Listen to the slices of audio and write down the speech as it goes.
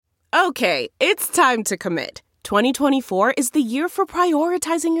Okay, it's time to commit. 2024 is the year for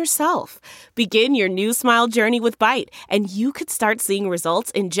prioritizing yourself. Begin your new smile journey with Byte, and you could start seeing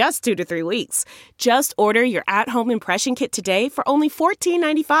results in just 2 to 3 weeks. Just order your at-home impression kit today for only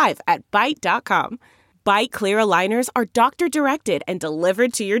 $14.95 at Byte.com. Byte Clear aligners are doctor-directed and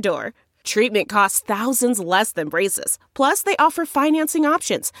delivered to your door. Treatment costs thousands less than braces. Plus, they offer financing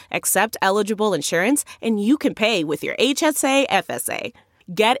options, accept eligible insurance, and you can pay with your HSA, FSA.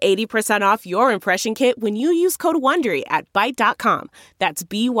 Get 80% off your impression kit when you use code WONDERY at Byte.com. That's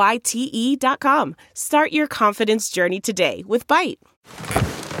BYTE.com. Start your confidence journey today with Byte.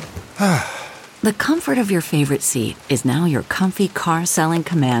 The comfort of your favorite seat is now your comfy car selling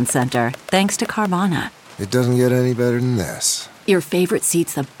command center, thanks to Carvana. It doesn't get any better than this. Your favorite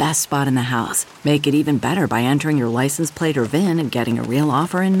seat's the best spot in the house. Make it even better by entering your license plate or VIN and getting a real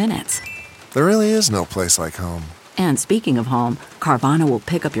offer in minutes. There really is no place like home. And speaking of home, Carvana will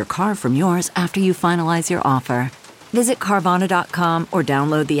pick up your car from yours after you finalize your offer. Visit Carvana.com or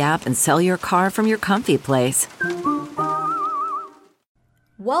download the app and sell your car from your comfy place.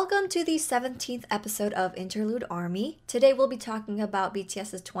 Welcome to the 17th episode of Interlude Army. Today we'll be talking about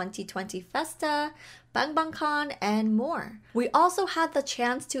BTS's 2020 Festa, Bang Bang Con, and more. We also had the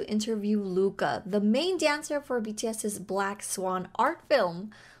chance to interview Luka, the main dancer for BTS's Black Swan art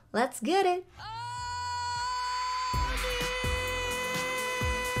film. Let's get it!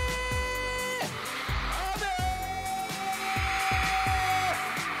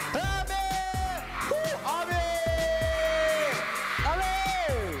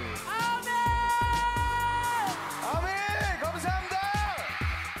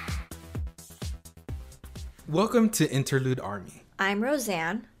 Welcome to Interlude Army. I'm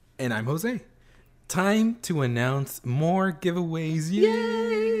Roseanne. And I'm Jose. Time to announce more giveaways.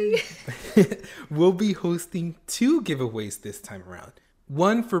 Yay! We'll be hosting 2 giveaways this time around.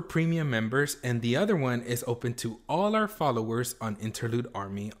 One for premium members, and the other one is open to all our followers on Interlude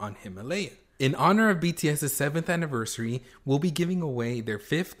Army on Himalaya. In honor of BTS's 7th anniversary, we'll be giving away their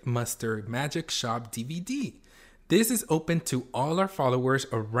 5th Muster Magic Shop DVD. This is open to all our followers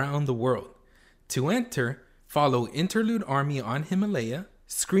around the world. To enter, follow Interlude Army on Himalaya,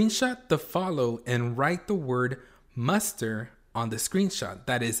 screenshot the follow, and write the word Muster on the screenshot.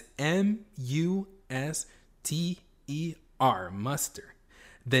 That is M-U-S-T-E-R, Muster.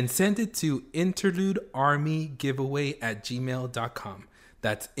 Then send it to interludearmygiveaway@gmail.com.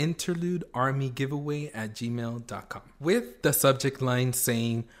 That's interludearmygiveaway@gmail.com with the subject line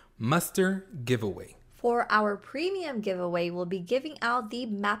saying Muster Giveaway. For our premium giveaway, we'll be giving out the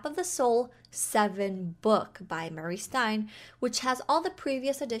Map of the Soul 7 book by Murray Stein, which has all the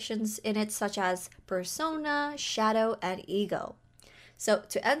previous editions in it, such as Persona, Shadow, and Ego. So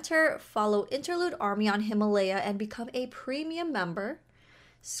to enter, follow Interlude Army on Himalaya and become a premium member.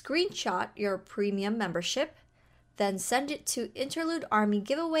 Screenshot your premium membership, then send it to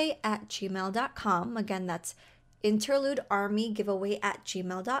interludearmygiveaway@gmail.com. Again, that's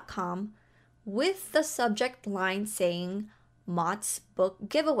interludearmygiveaway@gmail.com. with the subject line saying Mott's Book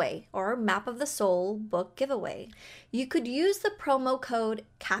Giveaway or Map of the Soul Book Giveaway. You could use the promo code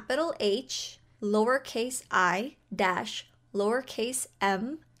capital H, lowercase I, dash, lowercase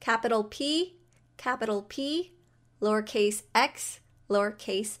m, capital P, lowercase x,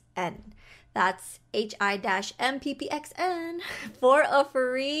 lowercase n. That's HI-MPPXN for a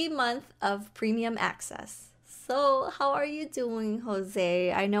free month of premium access. So how are you doing,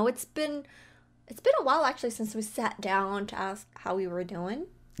 Jose? I know it's been a while actually since we sat down to ask how we were doing.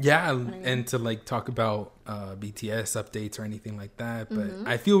 Yeah, and to like talk about BTS updates or anything like that. But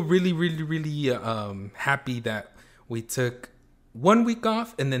I feel really, really, really happy that we took 1 week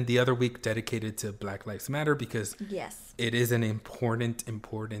off and then the other week dedicated to Black Lives Matter, because it is an important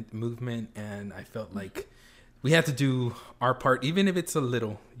movement, and I felt like we had to do our part, even if it's a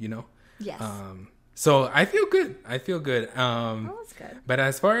little, you know. Yes. So I feel good. That's good. But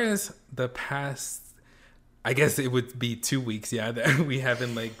as far as the past, I guess it would be 2 weeks, that we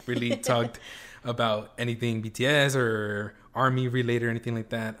haven't like really talked about anything BTS or Army related or anything like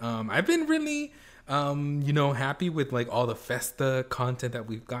that. I've been really, happy with like all the Festa content that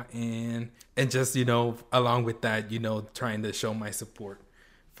we've gotten, and just, along with that, trying to show my support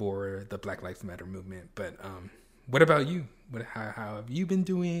for the Black Lives Matter movement. But what about you? How have you been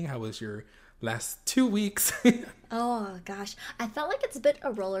doing? How was your last 2 weeks? Oh gosh, I felt like it's a bit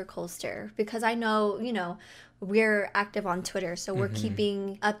a roller coaster, because I know, we're active on Twitter, so we're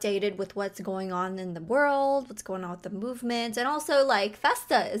keeping updated with what's going on in the world, what's going on with the movement, and also like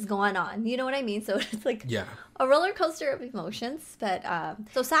Festa is going on. You know what I mean? So it's like a roller coaster of emotions. But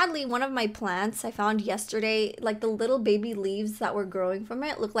so sadly, one of my plants I found yesterday, like the little baby leaves that were growing from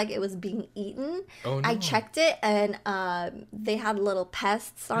it, looked like it was being eaten. Oh, no. I checked it, and they had little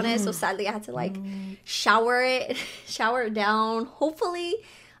pests on it. So sadly, I had to like shower it down. Hopefully,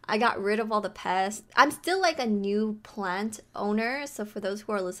 I got rid of all the pests. I'm still like a new plant owner. So for those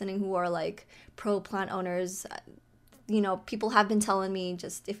who are listening who are like pro plant owners, you know, people have been telling me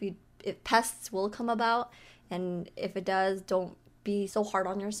just if pests will come about, and if it does, don't be so hard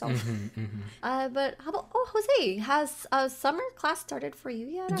on yourself. But how about, Jose, has summer class started for you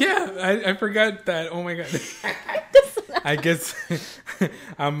yet? Yeah, I forgot that. Oh my God. I guess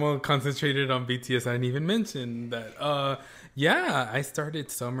I'm more concentrated on BTS. I didn't even mention that. Yeah, I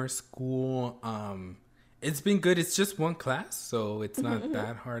started summer school. It's been good. It's just one class, so it's not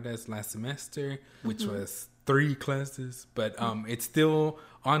that hard as last semester, which was 3 classes. But it's still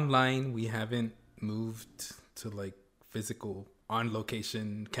online. We haven't moved to like physical on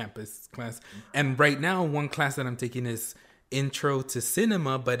location campus class. And right now, one class that I'm taking is Intro to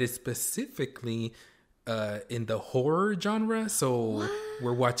Cinema, but it's specifically in the horror genre. So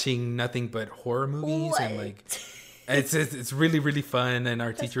we're watching nothing but horror movies and like it's really, really fun. And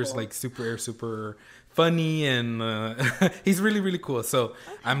our teacher's like super funny, and he's really, really cool. So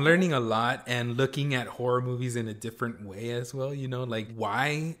I'm learning a lot and looking at horror movies in a different way as well. You know, like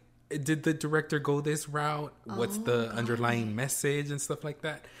why did the director go this route? What's the underlying message and stuff like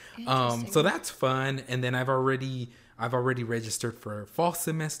that? So that's fun. And then I've already registered for fall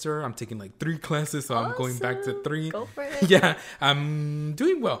semester. I'm taking like 3 classes, so I'm going back to 3. Go for it. Yeah, I'm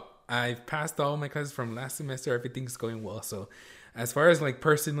doing well. I've passed all my classes from last semester. Everything's going well. So as far as like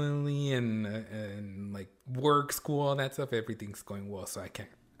personally and like work, school, all that stuff, everything's going well. So I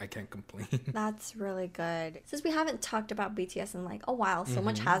can't complain. That's really good. Since we haven't talked about BTS in like a while, so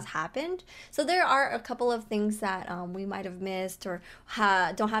much has happened. So there are a couple of things that we might have missed or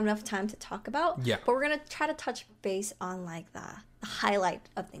don't have enough time to talk about. Yeah. But we're going to try to touch base on like the highlight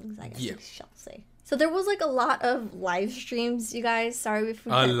of things, I guess we shall say. So there was like a lot of live streams, you guys. Sorry if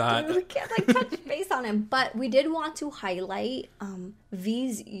we can't like touch base on it, but we did want to highlight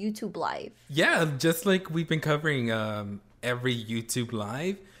V's YouTube live. Yeah, just like we've been covering every YouTube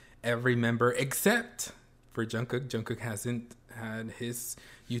live, every member except for Jungkook. Jungkook hasn't had his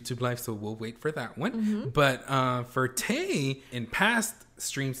YouTube live, so we'll wait for that one. But for Tae, in past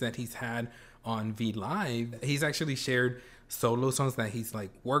streams that he's had on V Live, he's actually shared solo songs that he's like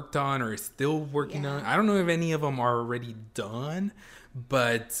worked on or is still working on. I don't know if any of them are already done,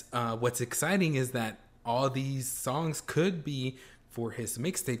 but what's exciting is that all these songs could be for his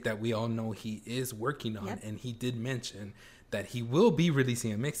mixtape that we all know he is working on. And he did mention that he will be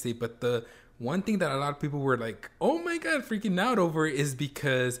releasing a mixtape. But the one thing that a lot of people were like, oh my God, freaking out over is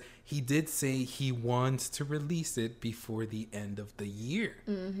because he did say he wants to release it before the end of the year,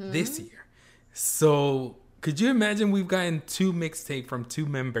 this year. So could you imagine we've gotten 2 mixtape from 2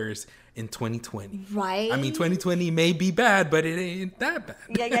 members in 2020? Right. I mean, 2020 may be bad, but it ain't that bad.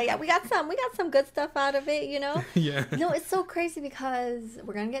 Yeah. We got some good stuff out of it, you know? Yeah. You know, it's so crazy because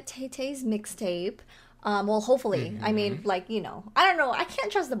we're going to get Tay-Tay's mixtape. Well, hopefully. I mean, like, you know, I don't know. I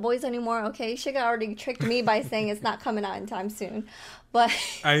can't trust the boys anymore, okay? Suga already tricked me by saying it's not coming out anytime soon. But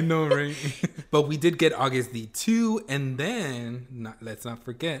I know, right? But we did get August the 2, and then let's not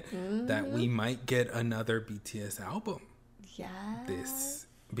forget that we might get another BTS album.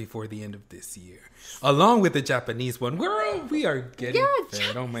 Before the end of this year, along with the Japanese one. We are getting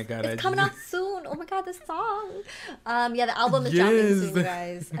fed. Oh my God, it's coming out soon. Oh my God, this song. The album is dropping soon,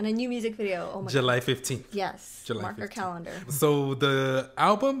 guys, and a new music video. Oh my God, July 15th. Yes, mark your calendar. So the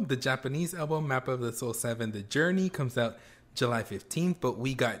album, the Japanese album, Map of the Soul 7, The Journey, comes out July 15th. But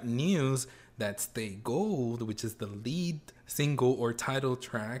we got news that Stay Gold, which is the lead single or title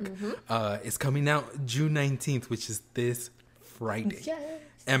track, is coming out June 19th, which is this Friday. Yes.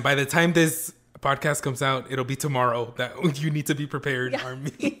 And by the time this podcast comes out, it'll be tomorrow. That you need to be prepared,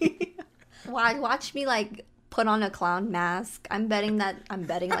 Army. Watch me like put on a clown mask. I'm betting like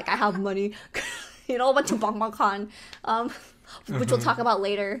I have money. You know, a bunch of BangBangCon, which we'll talk about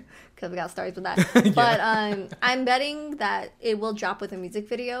later because we got stories with that. But I'm betting that it will drop with a music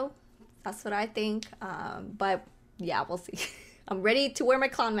video. That's what I think. But yeah, we'll see. I'm ready to wear my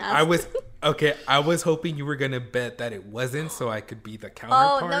clown mask. I was hoping you were going to bet that it wasn't so I could be the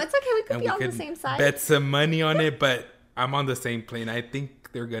counterpart. Oh, no, it's okay. We could be on the same side. Bet some money on it, but I'm on the same plane. I think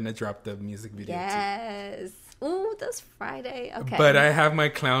they're going to drop the music video too. Ooh, this Friday. Okay. But I have my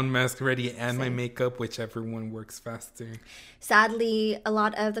clown mask ready and my Same. makeup, whichever one works faster. Sadly, a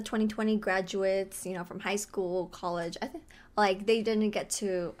lot of the 2020 graduates, from high school, college, I think, like, they didn't get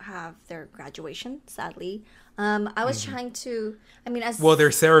to have their graduation, sadly. I was trying to, Well,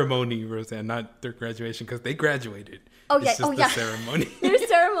 their ceremony, Roseanne, not their graduation, because they graduated. Oh, yeah. It's just the ceremony. Their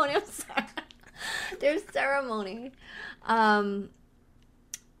ceremony, I'm sorry. Their ceremony.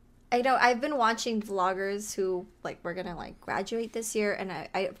 I know I've been watching vloggers who were gonna graduate this year, and I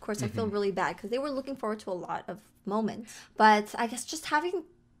of course I feel really bad because they were looking forward to a lot of moments. But I guess just having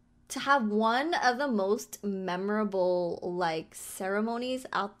to have one of the most memorable ceremonies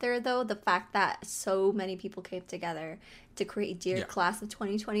out there, though, the fact that so many people came together to create Dear Class of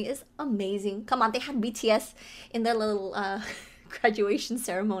 2020 is amazing. Come on, they had BTS in their little graduation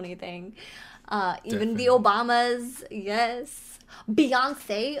ceremony thing. Even the Obamas, yes.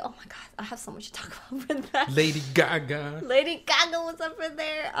 Beyonce, oh my god, I have so much to talk about with that. Lady Gaga was up in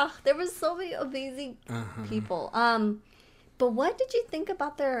there. Oh, there were so many amazing people. But what did you think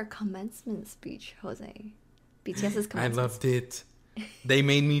about their commencement speech, Jose? BTS's commencement. I loved it. They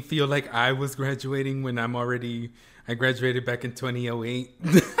made me feel like I was graduating when I graduated back in 2008.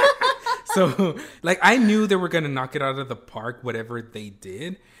 So, I knew they were going to knock it out of the park, whatever they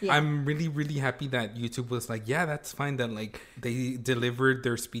did. Yeah. I'm really, really happy that YouTube was like, yeah, that's fine. That, they delivered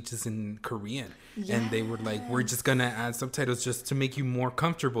their speeches in Korean. Yeah. And they were like, we're just going to add subtitles just to make you more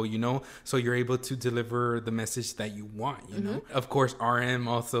comfortable, so you're able to deliver the message that you want, you know? Of course, RM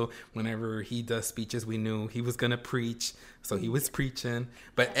also, whenever he does speeches, we knew he was going to preach. So he was preaching.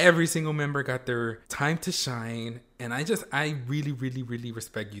 But every single member got their time to shine. And I really, really, really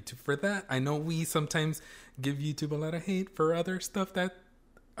respect YouTube for that. I know we sometimes give YouTube a lot of hate for other stuff that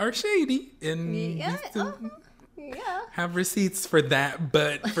are shady. And we still have receipts for that.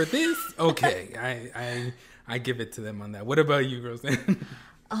 But for this, okay. I give it to them on that. What about you, Roseanne?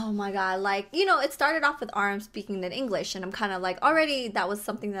 Oh my god, it started off with RM speaking in English, and I'm kind of already that was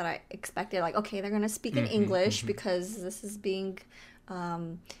something that I expected. Okay, they're going to speak in English because this is being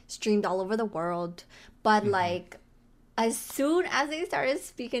streamed all over the world. But as soon as they started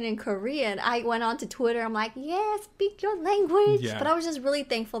speaking in Korean, I went on to Twitter. I'm like, yeah, speak your language. Yeah. But I was just really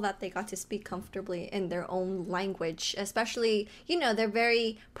thankful that they got to speak comfortably in their own language, especially, they're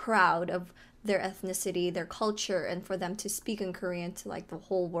very proud of their ethnicity, their culture, and for them to speak in Korean to the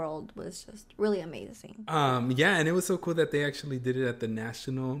whole world was just really amazing. Yeah, and it was so cool that they actually did it at the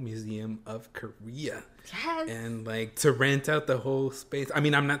National Museum of Korea. Yes. And to rent out the whole space. I'm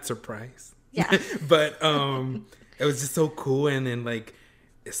not surprised. Yeah. But it was just so cool, and then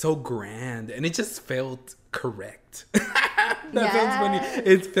it's so grand, and it just felt correct. That sounds funny.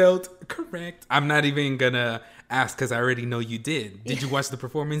 It felt correct. I'm not even gonna ask because I already know you did. Did you watch the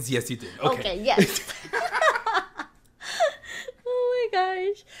performance? Yes, you did. Okay, yes. Oh my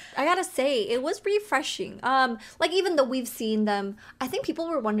gosh. I gotta say, it was refreshing. Even though we've seen them, I think people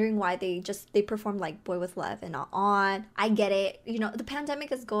were wondering why they performed Boy With Love and Not On. I get it. The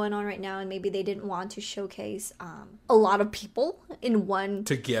pandemic is going on right now, and maybe they didn't want to showcase a lot of people in one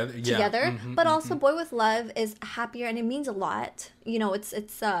together. But also Boy With Love is happier, and it means a lot.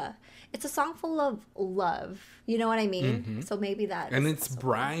 It's a song full of love. You know what I mean? So maybe that. And it's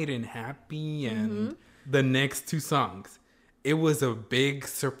bright and happy. And the next two songs, it was a big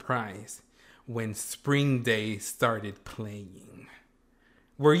surprise when Spring Day started playing.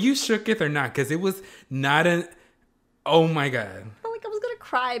 Were you shooketh or not? Because it was not oh my God. I was going to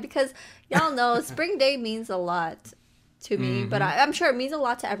cry because y'all know Spring Day means a lot to me, but I'm sure it means a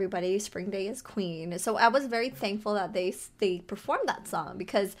lot to everybody. Spring Day is queen. So I was very thankful that they performed that song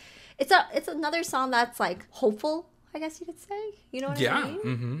because it's another song that's hopeful, I guess you could say. You know what I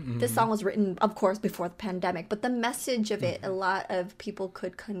mean? This song was written, of course, before the pandemic, but the message of it, a lot of people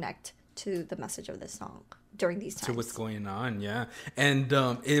could connect to the message of this song during these times. To what's going on, yeah. And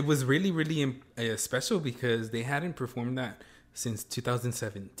it was really, really special because they hadn't performed that since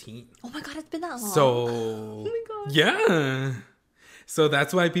 2017. Oh my God, it's been that long. So, oh my God. Yeah. So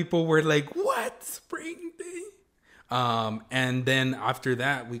that's why people were like, what? Spring Day? And then after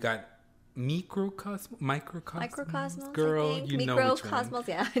that, we got Microcosmos, girl, you know which one.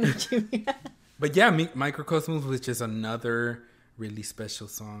 Yeah, I know what you mean. But yeah, Microcosmos was just another really special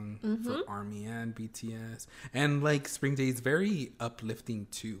song for ARMY and BTS. And Spring Day is very uplifting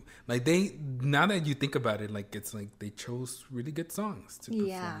too. Now that you think about it, it's they chose really good songs to perform.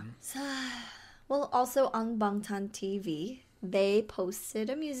 Yeah. Well, also on Bangtan TV, they posted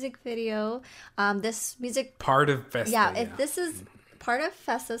a music video. This music part of Festa. Yeah, this is part of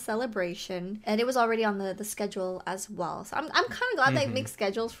Festa's celebration, and it was already on the schedule as well. So I'm kind of glad they make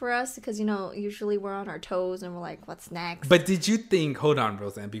schedules for us because, you know, usually we're on our toes and we're like, what's next? But did you think, hold on,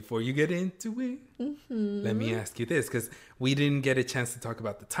 Roseanne, before you get into it, let me ask you this, because we didn't get a chance to talk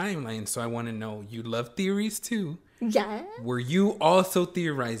about the timeline, so I want to know, you love theories too. Yeah. Were you also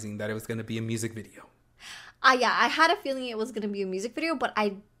theorizing that it was going to be a music video? Yeah, I had a feeling it was going to be a music video, but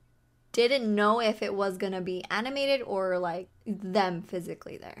I didn't know if it was going to be animated or like them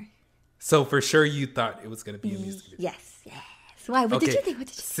physically there. So for sure you thought it was going to be a music video? Yes. Why? What did you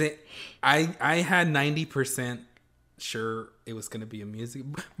think? I had 90% sure it was going to be a music.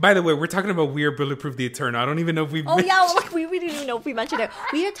 By the way, we're talking about We Are Bulletproof the Eternal. I don't even know if we we didn't even know if we mentioned it.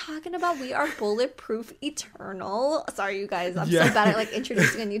 We are talking about We Are Bulletproof Eternal. Sorry, you guys. I'm so bad at like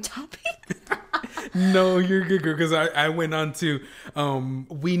introducing a new topic. No, you're good, girl. Because I went on to,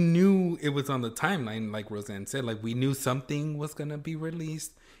 we knew it was on the timeline, like Roseanne said. Like, we knew something was going to be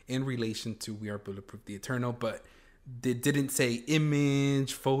released in relation to We Are Bulletproof the Eternal, but it didn't say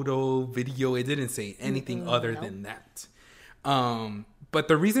image, photo, video. It didn't say anything other than that. But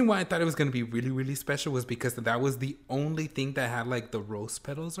the reason why I thought it was going to be really, really special was because that was the only thing that had like the rose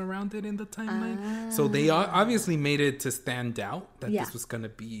petals around it in the timeline. So they obviously made it to stand out that this was going to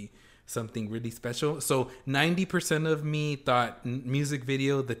be something really special. So 90% of me thought music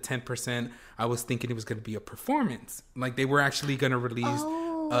video. The 10% I was thinking it was going to be a performance. Like they were actually going to release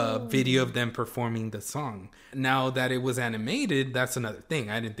a video of them performing the song. Now that it was animated, that's another thing.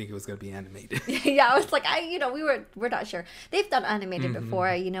 I didn't think it was going to be animated. Yeah, I was like, we're not sure. They've done animated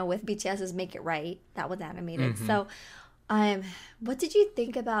before, you know, with BTS's Make It Right. That was animated. So, what did you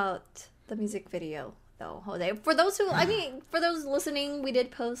think about the music video? Jose. For those listening, we did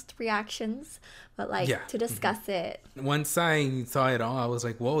post reactions, but to discuss it. Once I saw it all, I was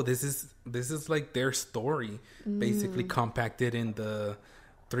like, whoa, this is like their story, basically compacted in the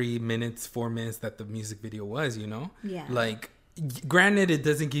 4 minutes that the music video was, you know? Yeah. Like, granted, it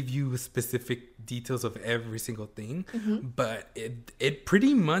doesn't give you specific details of every single thing, but it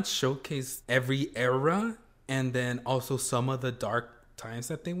pretty much showcased every era and then also some of the dark times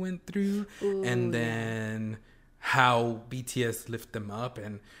that they went through, and then how BTS lift them up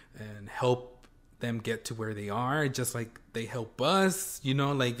and help them get to where they are, just like they help us, you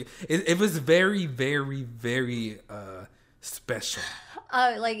know. Like it was very, very, very special.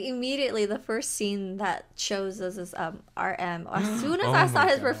 Like immediately the first scene that shows us is RM. As soon as I saw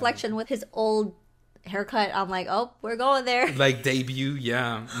his reflection with his old haircut, I'm like, oh, we're going there. Like debut,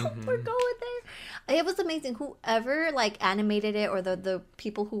 yeah. We're going there. It was amazing. Whoever like animated it or the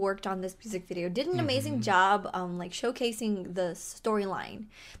people who worked on this music video did an amazing job like showcasing the storyline.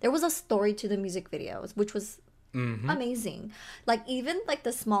 There was a story to the music videos, which was amazing. Like even like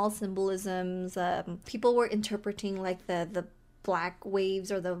the small symbolisms, people were interpreting like the black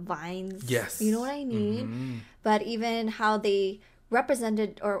waves or the vines. Yes. You know what I mean? But even how they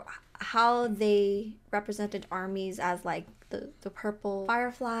represented armies as like the purple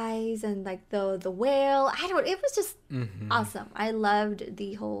fireflies and like the whale. It was just awesome. I loved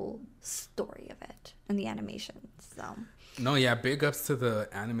the whole story of it and the animation. So no, yeah, big ups to the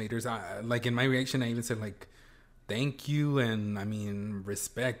animators. Like in my reaction, I even said like thank you and I mean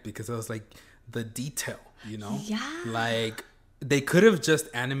respect, because I was like the detail, you know? Yeah. Like they could have just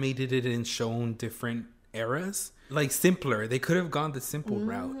animated it and shown different eras, like simpler. They could have gone the simple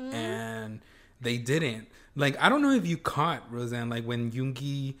route and they didn't. Like, I don't know if you caught, Roseanne, like when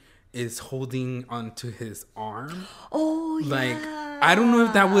Yoongi is holding onto his arm. Oh, yeah. Like, I don't know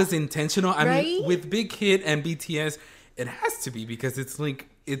if that was intentional. I mean, with Big Hit and BTS, it has to be, because it's like,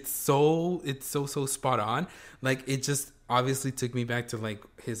 it's so spot on. Like, it just obviously took me back to like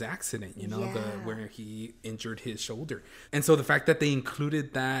his accident, you know, where he injured his shoulder. And so the fact that they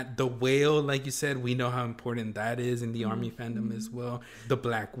included that, the whale, like you said, we know how important that is in the ARMY fandom as well. The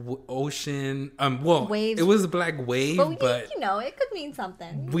black ocean, waves. It was a black wave, but you know, it could mean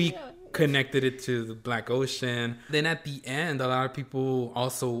something. We connected it to the black ocean. Then at the end, a lot of people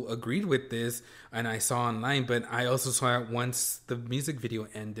also agreed with this, and I saw online, but I also saw it once the music video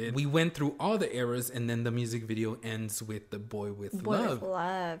ended. We went through all the eras, and then the music video ends with the Boy With Love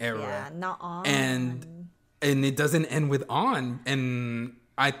era. Yeah, not On. And it doesn't end with On. And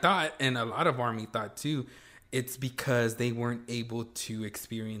I thought, and a lot of ARMY thought too, it's because they weren't able to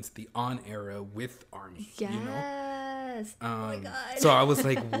experience the On era with ARMY. Yes. You know? Oh my God. So I was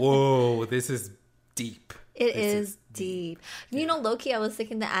like, whoa, this is deep. It is deep. You know, low-key, I was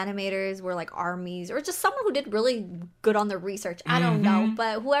thinking the animators were like armies or just someone who did really good on the research. I don't know.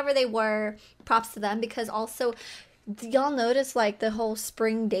 But whoever they were, props to them, because also Y'all notice like the whole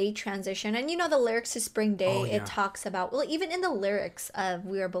spring day transition, and you know the lyrics to spring day, it talks about, well, even in the lyrics of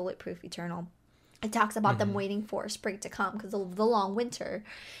We Are Bulletproof Eternal, it talks about them waiting for spring to come because of the long winter.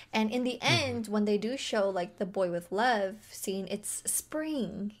 And in the end, when they do show like the Boy with Love scene, it's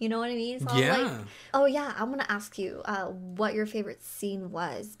spring. You know what I mean? So I'm like, oh yeah, I'm gonna ask you what your favorite scene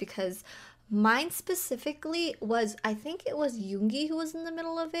was, because mine specifically was, I think it was Yoongi who was in the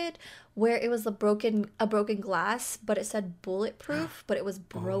middle of it, where it was a broken glass, but it said bulletproof, but it was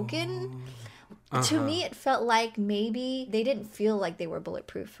broken. To me, it felt like maybe they didn't feel like they were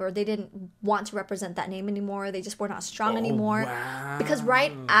bulletproof, or they didn't want to represent that name anymore. They just were not strong anymore. Wow. Because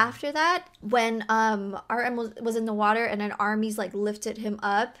right after that, when RM was in the water and then armies like lifted him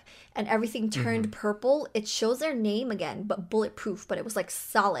up and everything turned purple, it shows their name again, but bulletproof, but it was like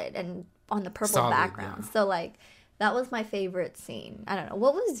solid and on the purple background. So like that was my favorite scene. I don't know.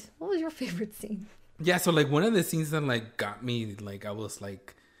 What was your favorite scene? Yeah, so like one of the scenes that like got me, like I was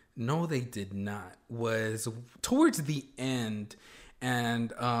like, no, they did not, was towards the end,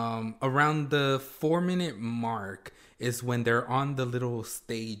 and around the 4-minute mark is when they're on the little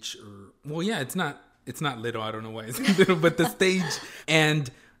stage. Well, yeah, it's not little. I don't know why it's little, but the stage, and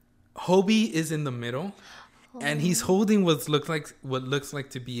Hobie is in the middle, and he's holding what looks like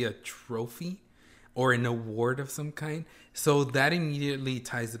to be a trophy or an award of some kind. So that immediately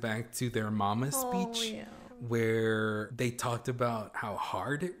ties back to their mama speech. Yeah. Where they talked about how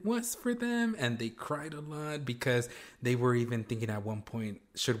hard it was for them, and they cried a lot because they were even thinking at one point,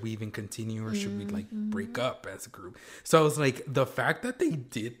 should we even continue or should we like break up as a group? So I was like, the fact that they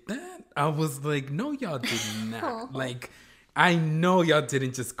did that, I was like, no, y'all did not. Like, I know y'all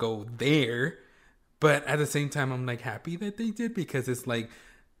didn't just go there, but at the same time, I'm like happy that they did, because it's like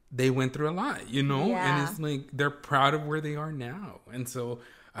they went through a lot, you know? Yeah. And it's like they're proud of where they are now. And so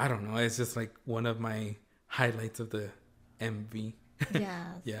I don't know, it's just like one of my highlights of the MV.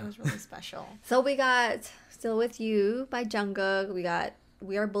 Yeah, it was really special. So we got Still With You by Jungkook. We got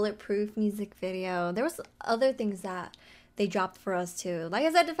We Are Bulletproof music video. There was other things that they dropped for us too. Like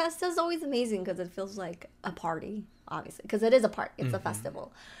I said, the festa is always amazing because it feels like a party, obviously, because it is a party. It's a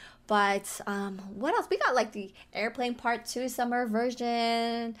festival. But what else? We got like the Airplane Part 2 summer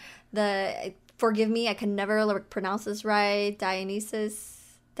version. The Forgive Me, I can never pronounce this right. Dionysus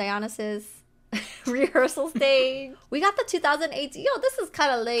rehearsal stage. We got the 2018. This is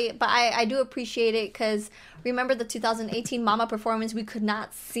kind of late, but I do appreciate it, because remember the 2018 Mama performance, we could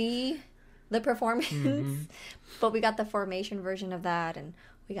not see the performance, but we got the formation version of that, and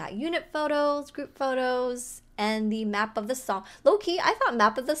we got unit photos, group photos, and the map of the song. Low-key, I thought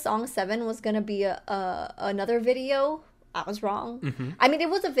Map of the Song 7 was gonna be another video. I was wrong. I mean, it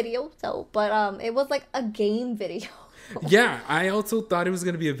was a video, but it was like a game video. Yeah, I also thought it was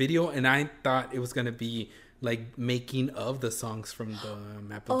going to be a video, and I thought it was going to be like making of the songs from the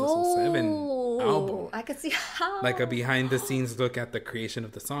Map of the Soul 7 album. I could see how. Like a behind the scenes look at the creation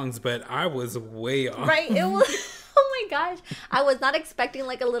of the songs, but I was way off. Right, it was, oh my gosh. I was not expecting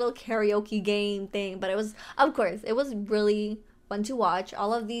like a little karaoke game thing, but it was, of course, it was really fun to watch.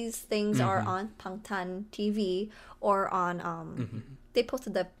 All of these things are on Bangtan TV or on they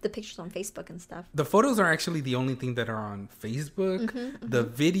posted the pictures on Facebook and stuff. The photos are actually the only thing that are on Facebook. The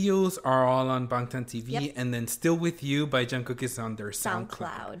videos are all on Bangtan TV, and then Still With You by Jungkook is on their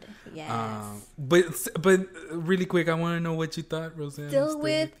SoundCloud. Yes. But really quick, I want to know what you thought, Roseanne. Still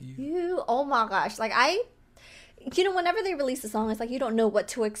with you. Oh my gosh. Like whenever they release a song, it's like you don't know what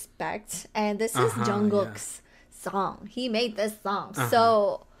to expect. And this is Jungkook's song. He made this song.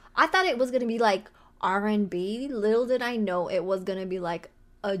 So I thought it was going to be like R&B. Little did I know it was gonna be like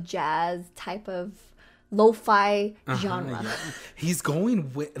a jazz type of lo-fi genre. Yeah. He's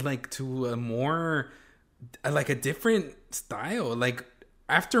going with like to a more like a different style. Like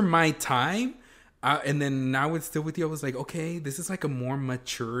after My Time, and then now it's Still With You, I was like, okay, this is like a more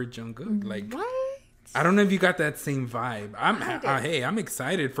mature Jungkook. Like, what? I don't know if you got that same vibe. I'm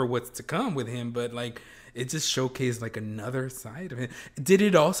excited for what's to come with him, but like, it just showcased like another side of him. Did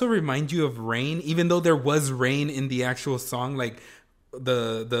it also remind you of Rain, even though there was rain in the actual song, like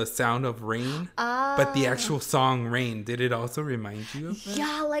the sound of rain, but the actual song Rain, did it also remind you of that?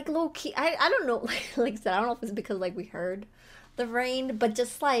 Yeah, like low key. I don't know. Like I said, I don't know if it's because like we heard the rain, but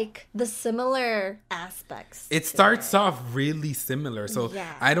just like the similar aspects. It starts off really similar, so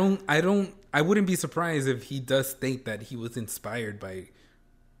yeah. I wouldn't be surprised if he does state that he was inspired by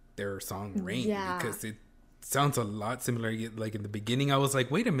their song Rain, because it sounds a lot similar. Like in the beginning, I was like,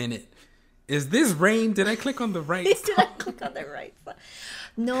 wait a minute, is this Rain? Did I click on the right song? Did I click on the right song?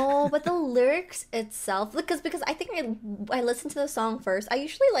 No, but the lyrics itself, because I think I listened to the song first. I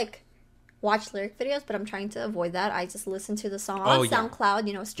usually like watch lyric videos, but I'm trying to avoid that. I just listen to the song Oh, on yeah. SoundCloud,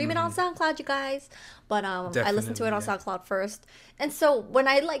 you know, stream it on SoundCloud, you guys. But I listened to it on Definitely, yeah. SoundCloud first. And so when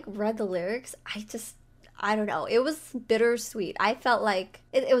I like read the lyrics, I don't know. It was bittersweet. I felt like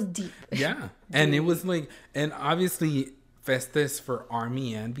it was deep. Yeah. And it was like, and obviously Festa is for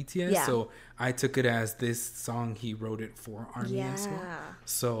ARMY and BTS. Yeah. So I took it as this song, he wrote it for ARMY as well. Yeah.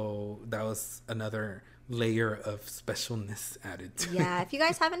 So that was another layer of specialness added to it. Yeah, if you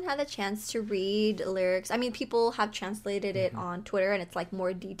guys haven't had a chance to read lyrics, I mean, people have translated it on Twitter, and it's like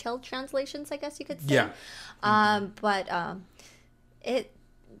more detailed translations, I guess you could say. Yeah. But it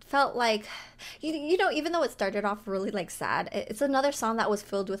felt like, you know, even though it started off really like sad, it's another song that was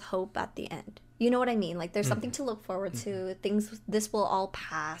filled with hope at the end. You know what I mean? Like, there's something to look forward to. This will all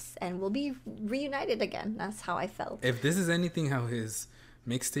pass, and we'll be reunited again. That's how I felt. If this is anything how his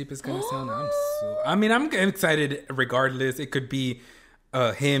mixtape is gonna sound, I'm excited regardless. It could be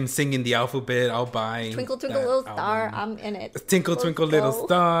him singing the alphabet. I'll buy Twinkle Twinkle that Little Star, album. I'm in it. Twinkle Let's Twinkle go. Little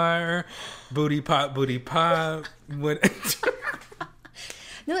Star, booty pop. What?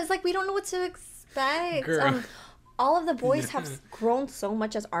 No, it's like we don't know what to expect. Girl. All of the boys have grown so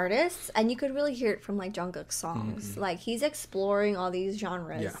much as artists, and you could really hear it from like Jungkook's songs. Like, he's exploring all these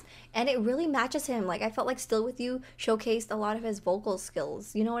genres, Yeah. and it really matches him. Like, I felt like Still With You showcased a lot of his vocal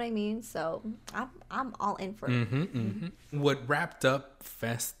skills. You know what I mean? So I'm all in for it. What wrapped up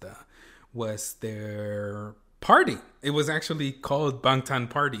Festa was their party. It was actually called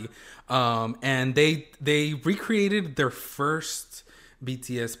Bangtan Party, and they recreated their first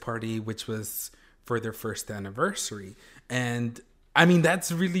BTS party, which was for their first anniversary. And I mean,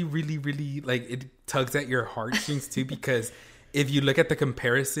 that's really, really, really, like, it tugs at your heartstrings too, because if you look at the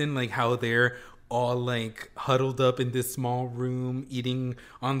comparison, like how they're all like huddled up in this small room eating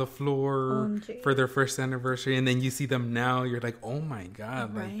on the floor OMG. for their first anniversary, and then you see them now, you're like, oh my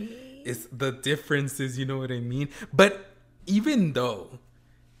God, like, it's the differences, you know what I mean? But even though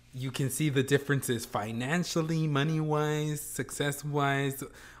you can see the differences financially, money-wise, success-wise,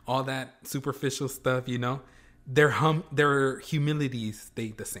 all that superficial stuff, you know, their humility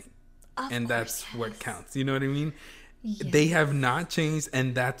stayed the same. And that's what counts. You know what I mean? Yes. They have not changed,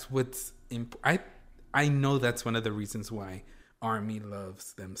 and that's what's I know that's one of the reasons why ARMY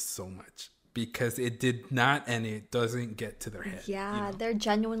loves them so much. Because it did not, and it doesn't get to their head. Yeah, you know? they're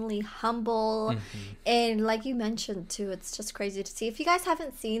genuinely humble. And like you mentioned too, it's just crazy to see. If you guys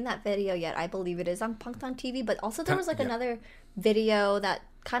haven't seen that video yet, I believe it is on Punktown TV. But also there was like another video that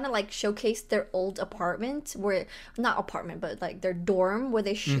kind of like showcased their old apartment, where not apartment, but like their dorm, where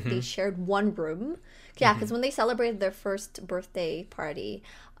they shared one room. Yeah, because when they celebrated their first birthday party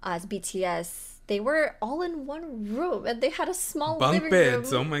as BTS, they were all in one room, and they had a small bunk living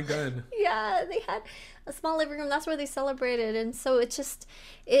beds. room. Oh my God. Yeah, they had a small living room. That's where they celebrated. And so it just,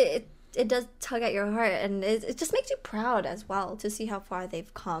 it does tug at your heart. And it just makes you proud as well to see how far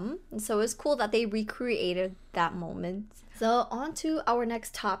they've come. And so it's cool that they recreated that moment. So on to our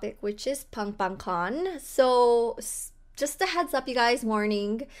next topic, which is Pangpangkon. So just a heads up, you guys,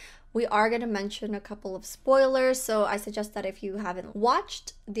 warning. We are going to mention a couple of spoilers, so I suggest that if you haven't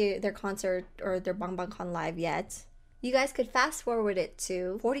watched their concert or their Bangpangkon live yet, you guys could fast forward it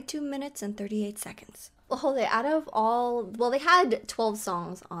to 42 minutes and 38 seconds. Well, they had 12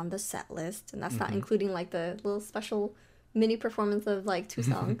 songs on the set list, and that's not including like the little special mini performance of like 2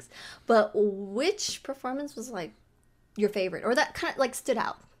 songs. But which performance was like your favorite, or that kind of like stood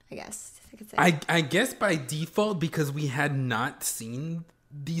out, I guess I could say? I guess by default, because we had not seen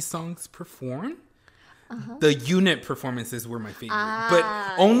these songs perform, the unit performances were my favorite, but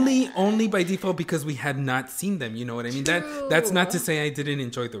only by default because we had not seen them. You know what I mean? That's not to say I didn't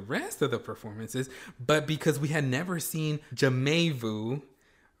enjoy the rest of the performances, but because we had never seen Jamevu,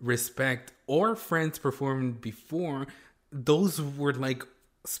 Respect, or Friends perform before, those were like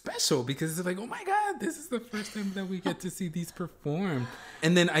special because it's like, oh my God, this is the first time that we get to see these perform.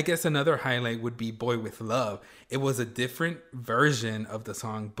 And then I guess another highlight would be Boy With Love. It was a different version of the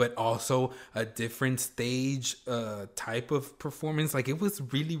song, but also a different stage type of performance. Like, it was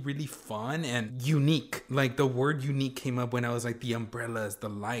really, really fun and unique. Like, the word unique came up when I was like, the umbrellas, the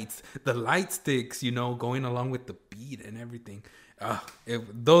lights, the light sticks, you know, going along with the beat and everything.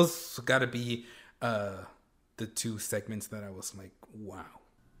 Those gotta be the 2 segments that I was like, wow,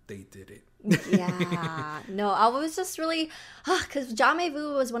 they did it. Yeah. No, I was just really, because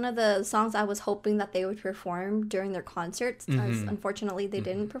Jamevu was one of the songs I was hoping that they would perform during their concerts, because unfortunately they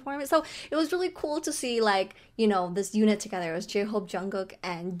didn't perform it. So it was really cool to see, like, you know, this unit together. It was J-Hope, Jungkook,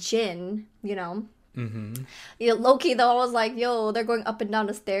 and Jin, you know, Low-key though, I was like, yo, they're going up and down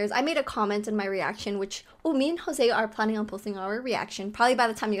the stairs. I made a comment in my reaction, which me and Jose are planning on posting our reaction. Probably by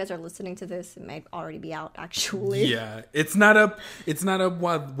the time you guys are listening to this, it might already be out, actually. Yeah, it's not up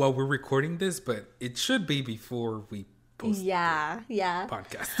while we're recording this, but it should be before we post the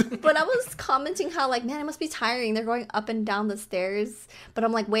podcast. But I was commenting how, like, man, it must be tiring. They're going up and down the stairs. But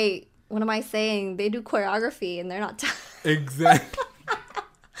I'm like, wait, what am I saying? They do choreography and they're not tired. Exactly.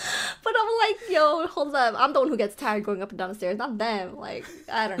 But I'm like, yo, hold up. I'm the one who gets tired going up and down the stairs, not them. Like,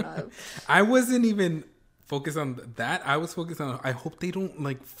 I don't know. I wasn't even focused on that. I was focused on, I hope they don't,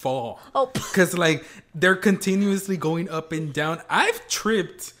 like, fall. Oh. Because, like, they're continuously going up and down. I've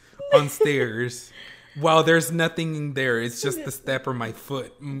tripped on stairs while there's nothing in there. It's just the step or my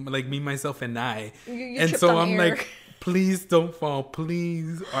foot. Like, me, myself, and I. You and so I'm air. like, please don't fall.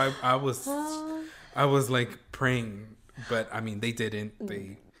 Please. I was like, praying. But, I mean, they didn't.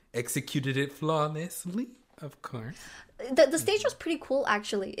 They executed it flawlessly, of course. The stage was pretty cool,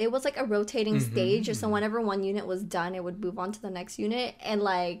 actually. It was like a rotating stage. So whenever one unit was done, it would move on to the next unit. And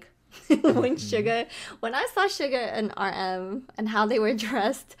like when I saw Suga and RM and how they were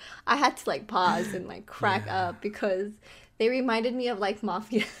dressed, I had to like pause and like crack up because they reminded me of like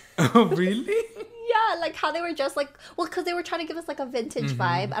Mafia. Oh, really? Yeah, like how they were dressed, like, well, because they were trying to give us like a vintage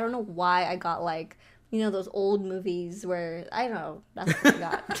vibe. I don't know why I got like, those old movies where, I don't know, that's what I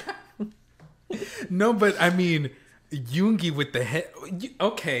got. No, but I mean, Yoongi with the head.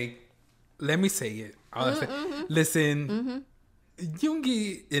 Okay, let me say it. Listen,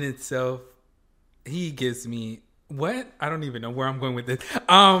 Yoongi in itself, he gives me what? I don't even know where I'm going with this.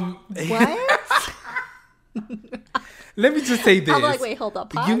 What? Let me just say this. I'm like, wait, hold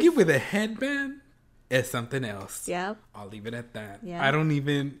up. Pause. Yoongi with a headband is something else. Yeah. I'll leave it at that. Yeah. I don't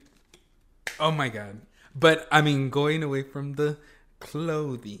even. Oh my god. But I mean, going away from the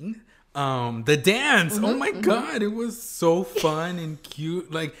clothing. The dance, oh my god, it was so fun and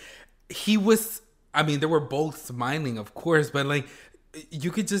cute. Like, they were both smiling, of course, but like,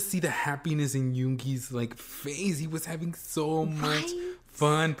 you could just see the happiness in Yoongi's like face. He was having so much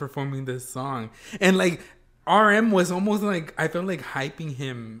fun performing this song. And like, RM was almost like, I felt like hyping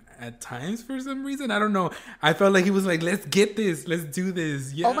him at times for some reason. I don't know. I felt like he was like, let's get this. Let's do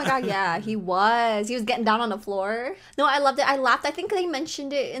this. Yeah. Oh my god, yeah. He was getting down on the floor. No, I loved it. I laughed. I think they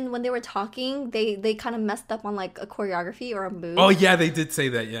mentioned it when they were talking. They kind of messed up on like a choreography or a move. Oh yeah, they did say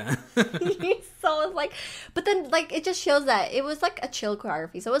that, yeah. So it's like, but then like, it just shows that it was like a chill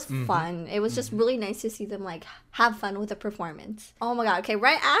choreography. So it was fun. It was just really nice to see them like have fun with the performance. Oh my god. Okay,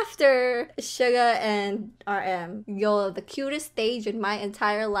 right after Suga and RM, the cutest stage in my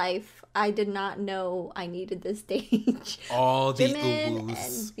entire life. I did not know I needed this stage. All the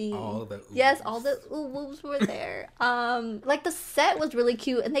uwoos. All the uwoos. Yes, all the uwoos were there. Like the set was really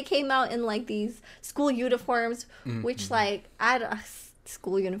cute, and they came out in like these school uniforms, which like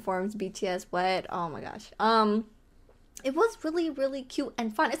school uniforms, BTS, what? Oh my gosh. It was really, really cute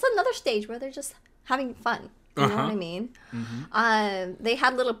and fun. It's another stage where they're just having fun. You know what I mean? They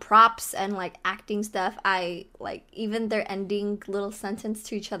had little props and like acting stuff. I like even their ending little sentence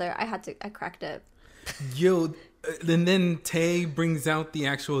to each other. I cracked up. Yo, and then Tae brings out the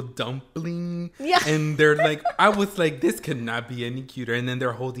actual dumpling. Yeah. And they're like, I was like, this could not be any cuter. And then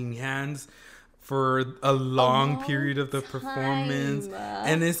they're holding hands for a long period of the performance.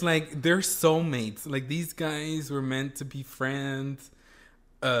 And it's like, they're soulmates. Like, these guys were meant to be friends.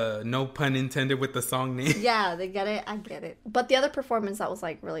 No pun intended with the song name. Yeah, they get it. I get it. But the other performance that was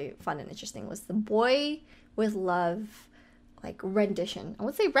like really fun and interesting was the Boy with Love, like rendition. I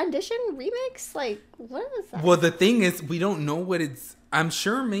would say rendition, remix. Like, what is that? Well, the thing is, we don't know what it's. I'm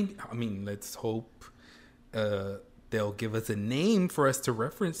sure maybe. I mean, let's hope they'll give us a name for us to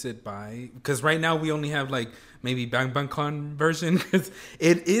reference it by. Because right now we only have like maybe Bang Bang Con version. Because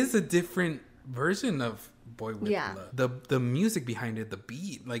it is a different version of Boy with Love. The music behind it, the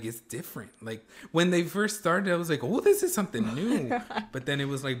beat, like, it's different. Like, when they first started, I was like, oh, this is something new. But then it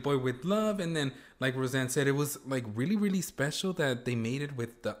was like Boy with Love, and then like Roseanne said, it was like really, really special that they made it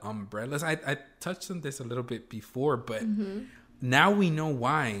with the umbrellas. I touched on this a little bit before, but now we know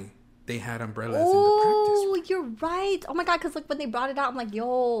why they had umbrellas in the practice room. You're right. Oh my god, because like when they brought it out, I'm like,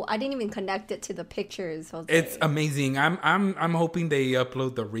 yo, I didn't even connect it to the pictures. It's amazing. I'm hoping they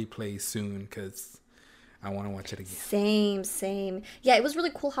upload the replay soon, because I want to watch it again. Same. Yeah, it was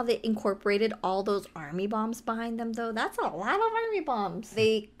really cool how they incorporated all those army bombs behind them, though. That's a lot of army bombs.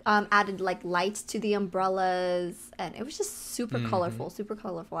 They added like lights to the umbrellas, and it was just super colorful.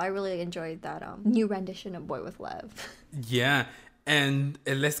 I really enjoyed that new rendition of Boy with Love. Yeah, and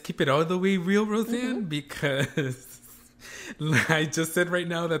let's keep it all the way real, Roseanne, because I just said right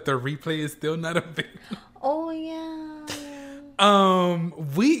now that the replay is still not available. Oh, yeah.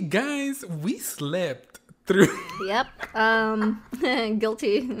 We slept through. Yep.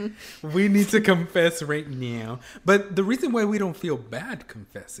 Guilty. We need to confess right now. But the reason why we don't feel bad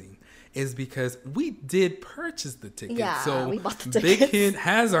confessing is because we did purchase the tickets. Yeah, so we bought the Big tickets. Hit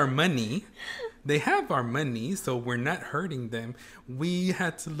has our money. They have our money, so we're not hurting them. We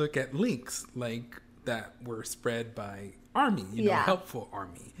had to look at links like that were spread by Army, helpful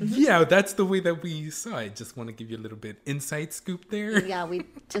Army. Mm-hmm. Yeah, that's the way that we saw it. Just want to give you a little bit inside scoop there. Yeah, we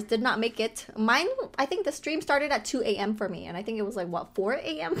just did not make it. Mine, I think the stream started at 2 a.m. for me, and I think it was like, 4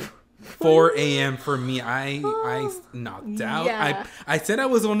 a.m.? 4 a.m. for me. I knocked out. Yeah. I said I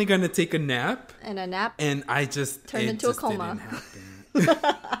was only going to take a nap. And a nap. And I just turned into a coma. Didn't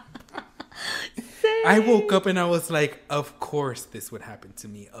happen. I woke up and I was like, of course this would happen to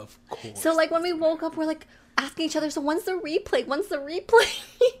me. Of course. So like when we woke up, we're like asking each other, so when's the replay? When's the replay?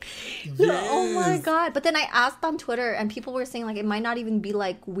 Yes. Oh my God. But then I asked on Twitter and people were saying like it might not even be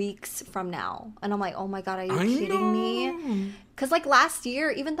like weeks from now. And I'm like, oh my God, are you kidding me? Because like last year,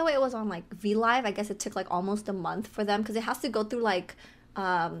 even though it was on like V Live, I guess it took like almost a month for them because it has to go through like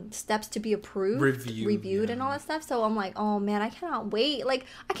steps to be approved, reviewed and all that stuff. So I'm like, oh man, I cannot wait. Like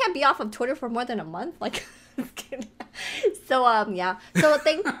I can't be off of Twitter for more than a month. Like so yeah. So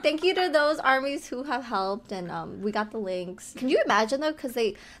thank you to those armies who have helped, and we got the links. Can you imagine though? Because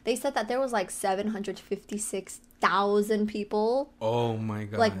they said that there was like 756,000 people. Oh my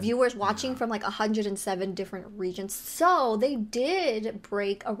God. Like viewers watching from like 107 different regions. So they did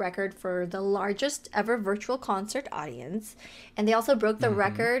break a record for the largest ever virtual concert audience. And they also broke the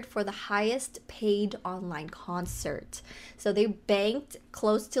record for the highest paid online concert. So they banked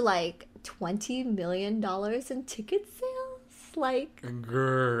close to like $20 million in ticket sales. Like,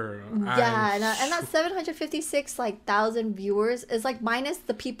 girl. Yeah, and that 756,000 viewers is like minus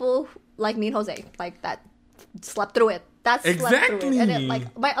the people like me and Jose, like that slept through it. Slept through it. And it,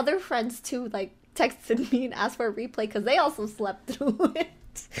 like my other friends too, like texted me and asked for a replay because they also slept through it.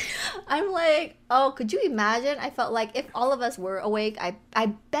 I'm like, oh, could you imagine? I felt like if all of us were awake, I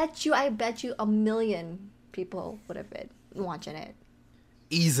bet you 1 million people would have been watching it.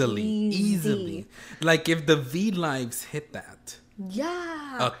 Easily. Like if the V Lives hit that.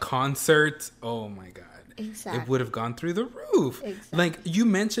 Yeah. A concert, oh my God. Exactly. It would have gone through the roof. Exactly. Like you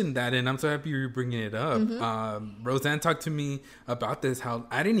mentioned that, and I'm so happy you're bringing it up. Roseanne talked to me about this, how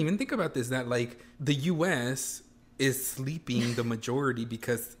I didn't even think about this, that like the US is sleeping the majority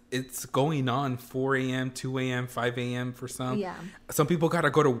because it's going on 4 a.m., 2 a.m., 5 a.m. for some. Yeah. Some people got to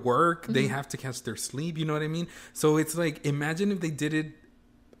go to work. They have to catch their sleep. You know what I mean? So it's like, imagine if they did it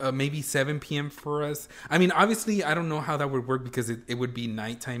maybe 7 p.m. for us. I mean, obviously, I don't know how that would work because it would be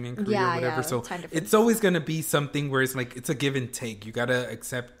nighttime in Korea or whatever. So it's always going to be something where it's like, it's a give and take. You got to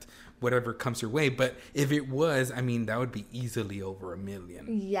accept whatever comes your way. But if it was, I mean, that would be easily over 1 million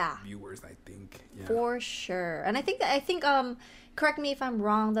viewers, I think. Yeah. For sure. And I think correct me if I'm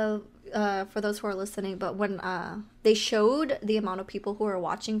wrong though, for those who are listening, but when they showed the amount of people who are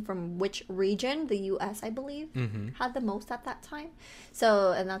watching from which region, the US I believe had the most at that time.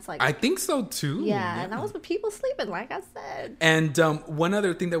 So, and that's like, I think so too. Yeah, and that was with people sleeping, like I said. And one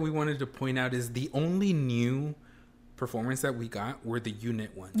other thing that we wanted to point out is the only new performance that we got were the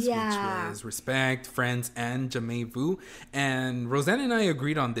unit ones, which was Respect, Friends, and Jamee Vu. And Roseanne and I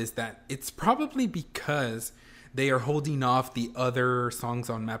agreed on this, that it's probably because they are holding off the other songs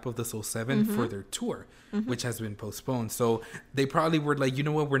on Map of the Soul 7 for their tour, which has been postponed. So they probably were like, you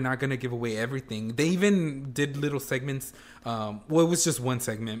know what, we're not going to give away everything. They even did little segments. Well, it was just one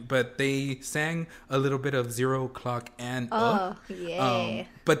segment, but they sang a little bit of 0 O'Clock and Up. Yeah.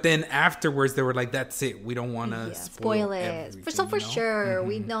 But then afterwards, they were like, that's it. We don't want to spoil it. For sure,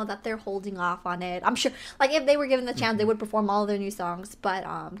 we know that they're holding off on it. I'm sure, like, if they were given the chance, they would perform all of their new songs. But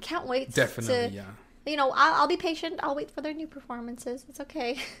can't wait Definitely. You know, I'll be patient. I'll wait for their new performances. It's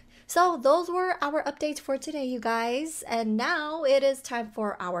okay. So those were our updates for today, you guys. And now it is time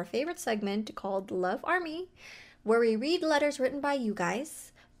for our favorite segment called Love Army, where we read letters written by you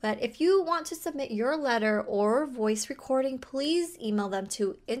guys. But if you want to submit your letter or voice recording, please email them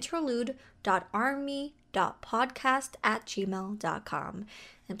to interlude.army.podcast@gmail.com.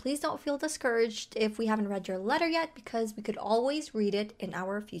 And please don't feel discouraged if we haven't read your letter yet, because we could always read it in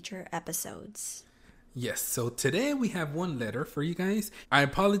our future episodes. Yes, so today we have one letter for you guys. I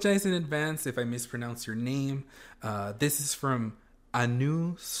apologize in advance if I mispronounce your name. This is from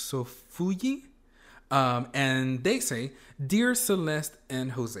Anu Sofuyi. And they say, Dear Celeste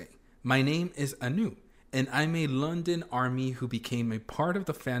and Jose, my name is Anu, and I'm a London ARMY who became a part of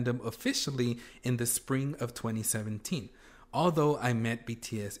the fandom officially in the spring of 2017, although I met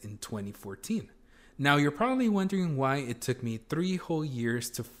BTS in 2014. Now, you're probably wondering why it took me 3 whole years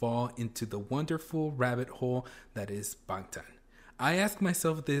to fall into the wonderful rabbit hole that is Bangtan. I ask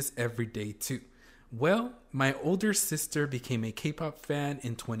myself this every day too. Well, my older sister became a K-pop fan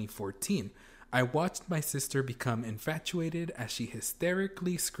in 2014. I watched my sister become infatuated as she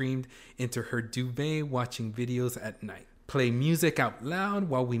hysterically screamed into her duvet watching videos at night, play music out loud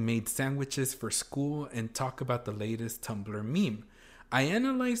while we made sandwiches for school, and talk about the latest Tumblr meme. I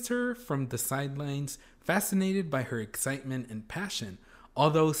analyzed her from the sidelines, fascinated by her excitement and passion,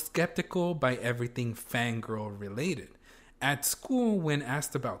 although skeptical by everything fangirl related. At school, when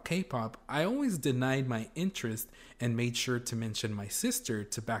asked about K-pop, I always denied my interest and made sure to mention my sister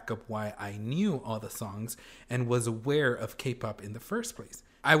to back up why I knew all the songs and was aware of K-pop in the first place.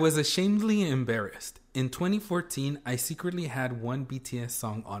 I was ashamedly embarrassed. In 2014, I secretly had one BTS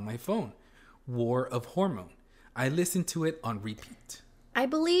song on my phone, War of Hormone. I listened to it on repeat. I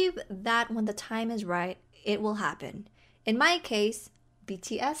believe that when the time is right, it will happen. In my case,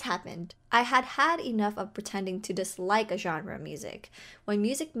 BTS happened. I had enough of pretending to dislike a genre of music when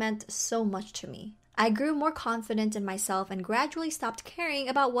music meant so much to me. I grew more confident in myself and gradually stopped caring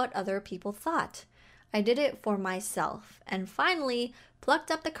about what other people thought. I did it for myself and finally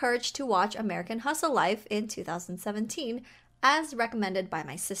plucked up the courage to watch American Hustle Life in 2017 as recommended by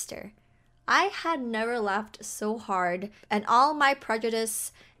my sister. I had never laughed so hard and all my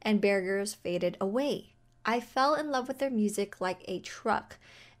prejudice and barriers faded away. I fell in love with their music like a truck,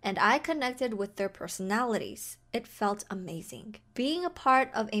 and I connected with their personalities. It felt amazing. Being a part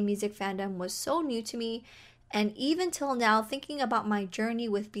of a music fandom was so new to me, and even till now, thinking about my journey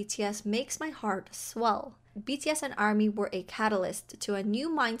with BTS makes my heart swell. BTS and ARMY were a catalyst to a new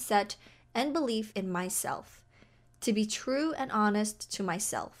mindset and belief in myself. To be true and honest to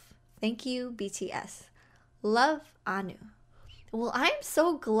myself. Thank you, BTS. Love, Anu. Well, I'm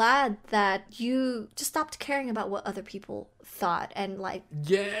so glad that you just stopped caring about what other people thought and like...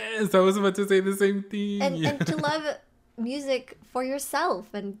 Yes, I was about to say the same thing. And to love music for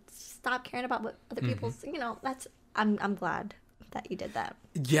yourself and stop caring about what other people's... You know, that's... I'm glad that you did that.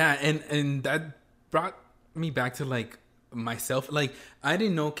 Yeah, and that brought me back to like myself. Like, I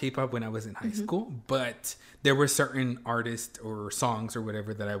didn't know K-pop when I was in high school, but there were certain artists or songs or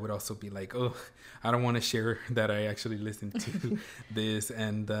whatever that I would also be like, oh, I don't want to share that I actually listened to this.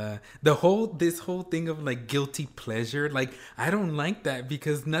 And this whole thing of like guilty pleasure, like I don't like that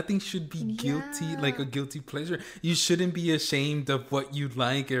because nothing should be guilty, like a guilty pleasure. You shouldn't be ashamed of what you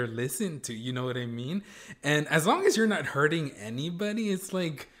like or listen to. You know what I mean? And as long as you're not hurting anybody, it's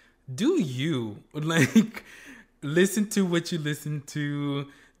like, do you like listen to what you listen to?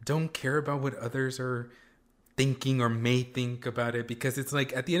 Don't care about what others are thinking or may think about it, because it's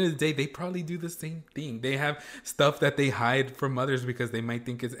like at the end of the day they probably do the same thing. They have stuff that they hide from others because they might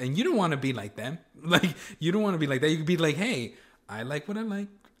think it's, and you don't want to be like them. Like, you don't want to be like that. You could be like, hey, I like what I like,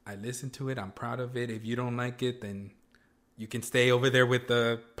 I listen to it, I'm proud of it. If you don't like it, then you can stay over there with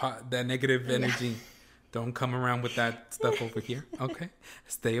that negative energy. Don't come around with that stuff over here. Okay,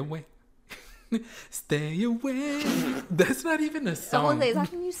 stay away. Stay away. That's not even a song. Is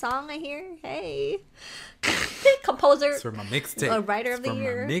that a new song I hear? Hey. Composer. It's for my mixtape. Writer of the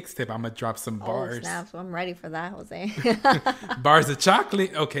year. My mixtape. I'm going to drop some bars. Oh, snap. So I'm ready for that, Jose. Bars of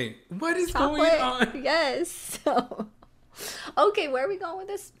chocolate. Okay. What is going on? Yes. So, okay, where are we going with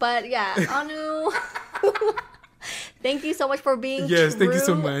this? But yeah, Anu. Thank you so much for being true thank you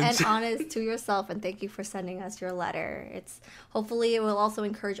so much. and honest to yourself, and thank you for sending us your letter. Hopefully it will also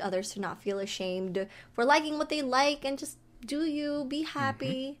encourage others to not feel ashamed for liking what they like and just do you, be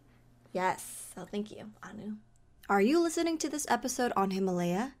happy. Yes, so thank you, Anu. Are you listening to this episode on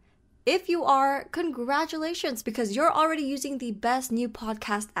Himalaya? If you are, congratulations, because you're already using the best new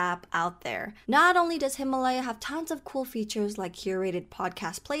podcast app out there. Not only does Himalaya have tons of cool features like curated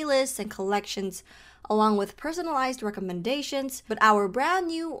podcast playlists and collections, along with personalized recommendations, but our brand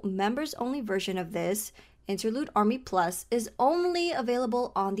new members-only version of this, Interlude Army Plus, is only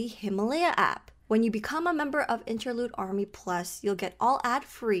available on the Himalaya app. When you become a member of Interlude Army Plus, you'll get all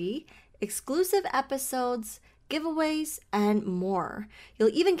ad-free, exclusive episodes, giveaways, and more. You'll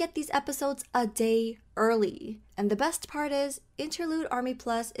even get these episodes a day early. And the best part is, Interlude Army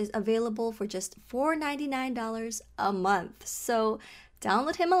Plus is available for just $4.99 a month. So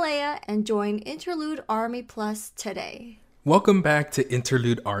download Himalaya and join Interlude Army Plus today. Welcome back to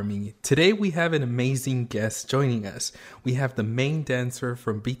Interlude Army. Today we have an amazing guest joining us. We have the main dancer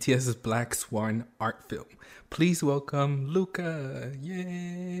from BTS's Black Swan art film. Please welcome Luka.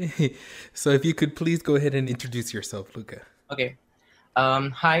 Yay! So if you could please go ahead and introduce yourself, Luka. Okay.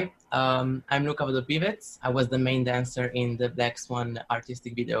 Hi, I'm Luka Vodopivec. I was the main dancer in the Black Swan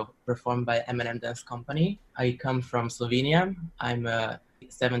artistic video performed by M&M Dance Company. I come from Slovenia. I'm a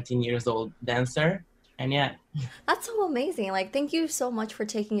 17 years old dancer. And yeah. That's so amazing. Like, thank you so much for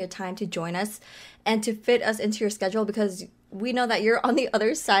taking your time to join us and to fit us into your schedule, because we know that you're on the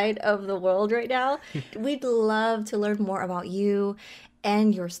other side of the world right now. We'd love to learn more about you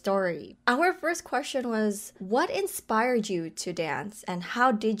and your story. Our first question was, what inspired you to dance and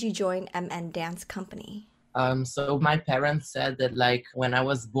how did you join MN Dance Company? So my parents said that like when I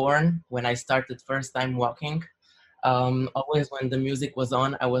was born, when I started first time walking, always when the music was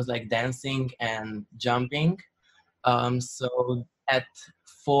on, I was like dancing and jumping. So at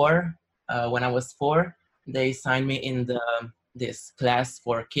 4, when I was 4, they signed me in this class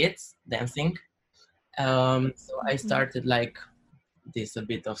for kids dancing. So I started like this a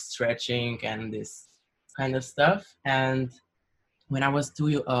bit of stretching and this kind of stuff. And when I was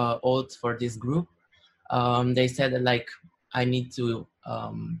too old for this group, they said that like I need to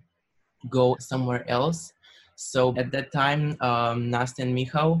go somewhere else. So at that time, Nastya and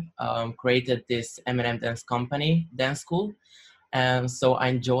Michał created this M&M Dance Company dance school. And so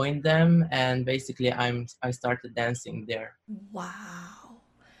I joined them, and basically I started dancing there. Wow.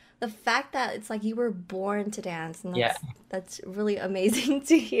 The fact that it's like you were born to dance, and Yeah. that's really amazing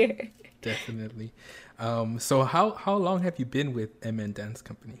to hear. Definitely. So how long have you been with MN Dance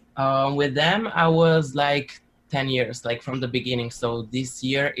Company? With them, I was like 10 years, like from the beginning. So this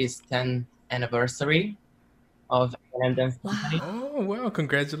year is 10th anniversary of M&M Dance Company. Oh, wow.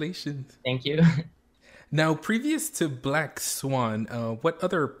 Congratulations. Thank you. Now, previous to Black Swan, what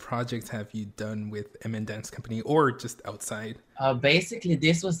other projects have you done with MN Dance Company or just outside? Basically,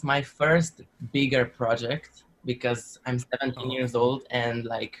 this was my first bigger project because I'm 17 years old, and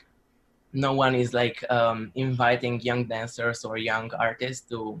like no one is like inviting young dancers or young artists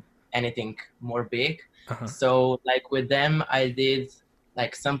to anything more big. So like with them, I did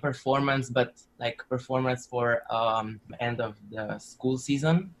like some performance, but like performance for end of the school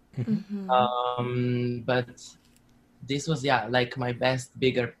season. But this was like my best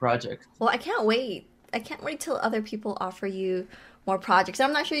bigger project. Well, I can't wait. I can't wait till other people offer you more projects.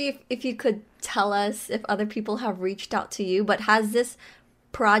 I'm not sure if you could tell us if other people have reached out to you, but has this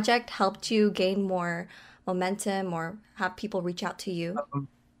project helped you gain more momentum or have people reach out to you?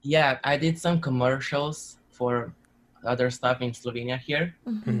 Yeah, I did some commercials for other stuff in Slovenia here.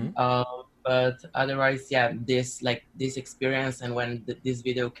 But otherwise, this experience and when this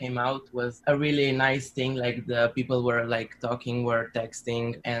video came out was a really nice thing. Like the people were like talking, were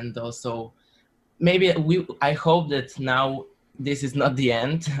texting, and also maybe I hope that now this is not the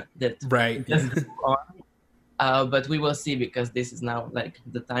end, that right just go on. But we will see, because this is now like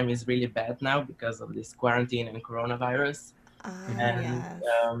the time is really bad now because of this quarantine and coronavirus.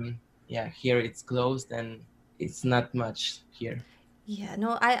 And here it's closed and it's not much here. Yeah,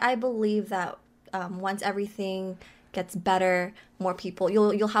 no, I believe that once everything gets better, more people,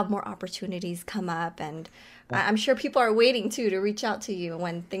 you'll have more opportunities come up, and I'm sure people are waiting too to reach out to you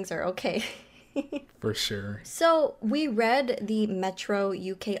when things are okay. For sure. So we read the Metro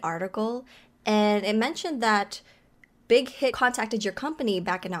UK article, and it mentioned that Big Hit contacted your company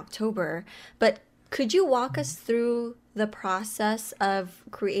back in October, but could you walk us through the process of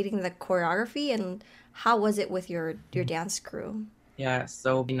creating the choreography, and how was it with your dance crew? Yeah,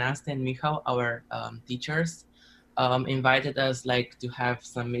 so Nastya and Michał, our teachers, invited us like to have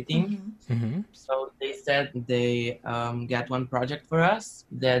some meeting. So they said they got one project for us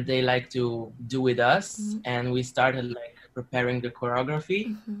that they like to do with us, and we started like preparing the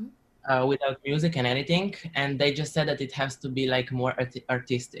choreography without music and anything, and they just said that it has to be like more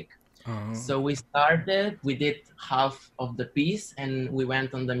artistic. So we did half of the piece and we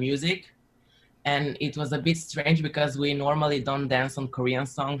went on the music. And it was a bit strange because we normally don't dance on Korean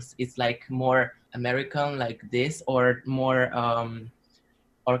songs. It's like more American like this, or more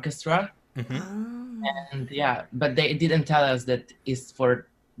orchestra. And but they didn't tell us that it's for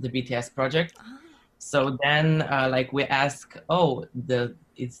the BTS project. So then like we asked,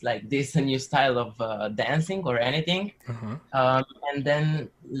 it's like this a new style of dancing or anything. And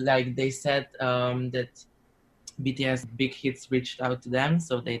then like they said that BTS Big Hits reached out to them,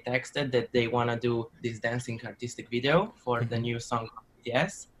 so they texted that they want to do this dancing artistic video for the new song of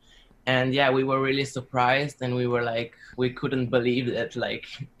BTS. And we were really surprised, and we were like, we couldn't believe that like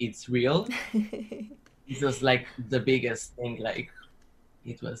it's real. It was like the biggest thing, like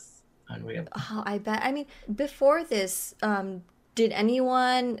it was unreal. Oh, I bet. I mean, before this, Did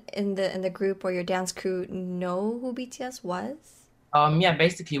anyone in the group or your dance crew know who BTS was? Yeah,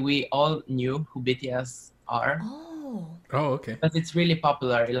 basically we all knew who BTS are, Oh. Oh, okay. but it's really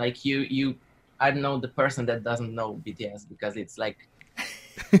popular. Like I don't know the person that doesn't know BTS because it's like,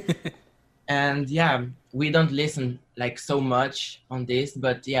 and yeah, we don't listen like so much on this,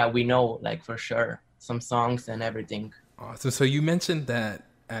 but yeah, we know like for sure some songs and everything. Awesome. So you mentioned that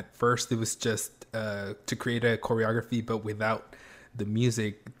at first it was just to create a choreography, but without the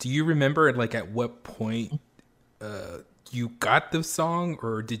music. Do you remember like at what point you got the song,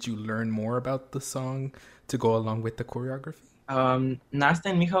 or did you learn more about the song to go along with the choreography? Nasta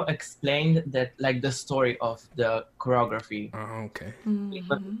and Miho explained that like the story of the choreography. Oh, okay.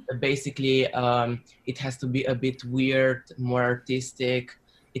 But basically, it has to be a bit weird, more artistic.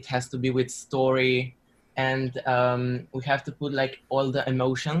 It has to be with story, and we have to put like all the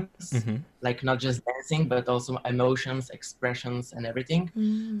emotions, like not just dancing, but also emotions, expressions, and everything.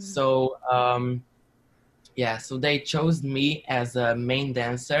 So yeah, so they chose me as a main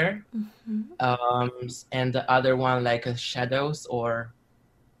dancer, and the other one like a shadows, or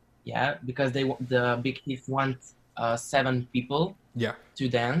yeah, because the Big Hit want 7 people to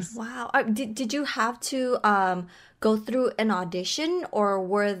dance. Wow. Did you have to go through an audition, or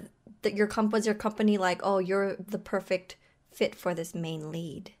was your company like, oh, you're the perfect fit for this main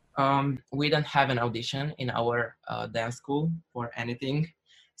lead? We don't have an audition in our dance school for anything,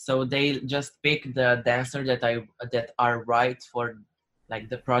 so they just pick the dancer that are right for like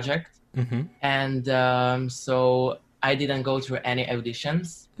the project. And so I didn't go through any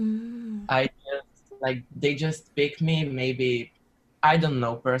auditions. I just like they just picked me. Maybe I don't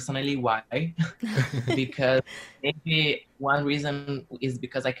know personally why, because maybe one reason is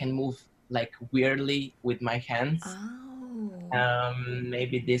because I can move like weirdly with my hands.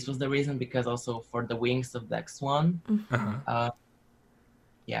 Maybe this was the reason, because also for the wings of Black Swan.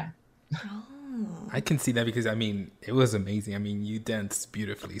 Yeah. I can see that, because I mean it was amazing. I mean, you danced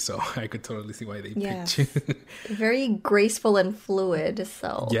beautifully, so I could totally see why they picked you. Very graceful and fluid.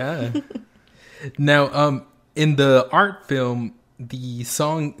 So yeah. Now, in the art film, the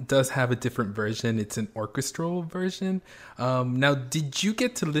song does have a different version. It's an orchestral version. Now, did you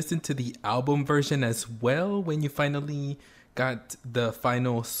get to listen to the album version as well when you finally got the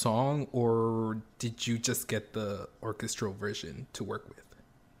final song, or did you just get the orchestral version to work with?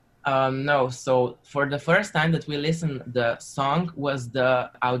 No, so for the first time that we listened, the song was the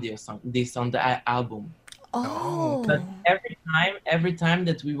audio song, this on the album. Oh. But every time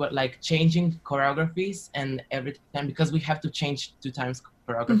that we were like changing choreographies, and every time, because we have to change 2 times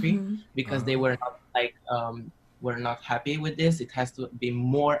choreography, because they were not like were not happy with this. It has to be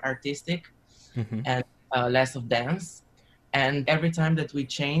more artistic and less of dance. And every time that we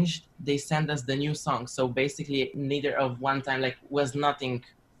changed, they send us the new song. So basically, neither of one time like was nothing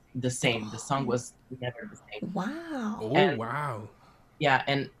the same. The song was never the same. Wow. Oh, wow. Yeah,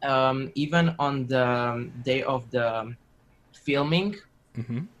 and even on the day of the filming,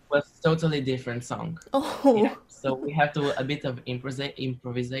 was totally different song. Oh. Yeah, so we have to a bit of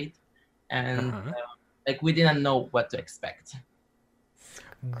improvisate, and like we didn't know what to expect.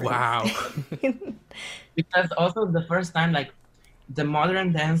 Wow. Because also the first time, like the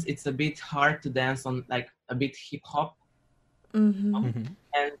modern dance, it's a bit hard to dance on, like a bit hip hop.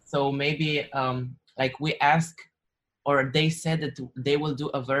 And so maybe like we ask, or they said that they will do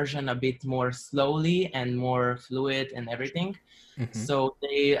a version a bit more slowly and more fluid and everything. So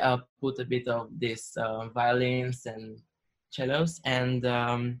they put a bit of this violins and cellos, and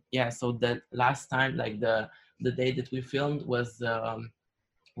yeah, so the last time, like the day that we filmed was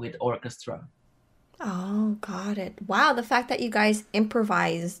with orchestra. Oh, got it. Wow, the fact that you guys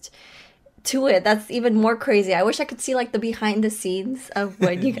improvised to it, that's even more crazy. I wish I could see like the behind the scenes of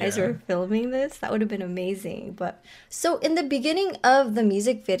when you guys were filming this. That would have been amazing. But so in the beginning of the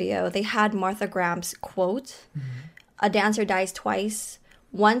music video, they had Martha Graham's quote, "A dancer dies twice,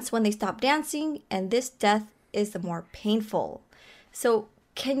 once when they stop dancing, and this death is the more painful." So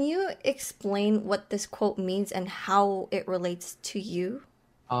can you explain what this quote means and how it relates to you?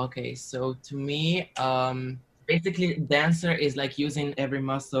 Okay, so to me, basically dancer is like using every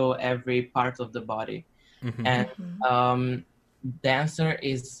muscle, every part of the body. And dancer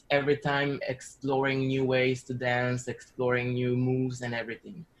is every time exploring new ways to dance, exploring new moves and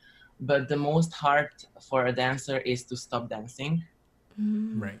everything. But the most hard for a dancer is to stop dancing.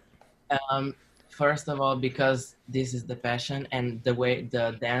 Right. First of all, because this is the passion, and the way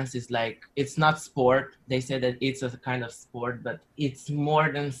the dance is like, it's not sport. They say that it's a kind of sport, but it's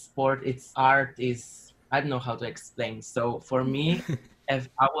more than sport. It's art. I don't know how to explain. So for me, if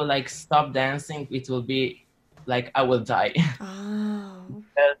I will like stop dancing, it will be like I will die. Oh.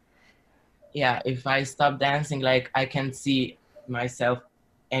 Yeah, if I stop dancing, like I can't see myself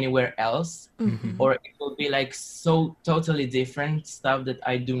anywhere else, or it will be like so totally different stuff that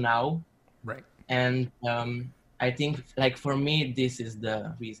I do now. Right. And I think like for me, this is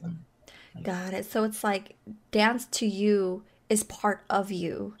the reason. Got it. So it's like dance to you is part of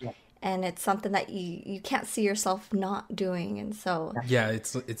you. Yeah. And it's something that you can't see yourself not doing. And so Yeah,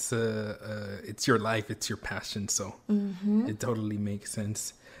 it's your life, it's your passion, so it totally makes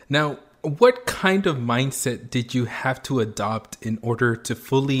sense. Now, what kind of mindset did you have to adopt in order to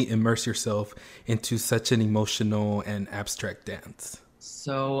fully immerse yourself into such an emotional and abstract dance?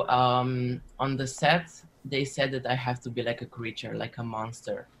 So on the set, they said that I have to be like a creature, like a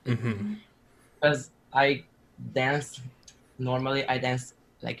monster. Because I dance, normally I dance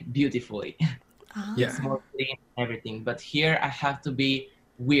like beautifully, Yeah. more clean, everything. But here I have to be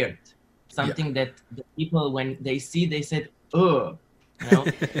weird. Something that the people, when they see, they said, oh, you know,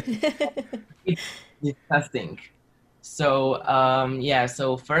 it's disgusting. So yeah,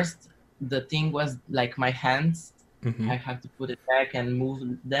 so first the thing was like my hands, I have to put it back and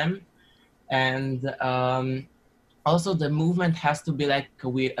move them. And also the movement has to be like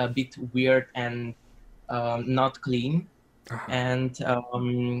a bit weird and not clean. And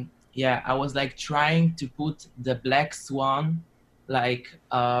yeah, I was like trying to put the black swan, like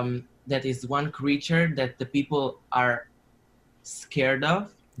that is one creature that the people are scared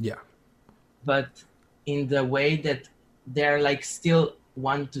of, Yeah. but in the way that they're like still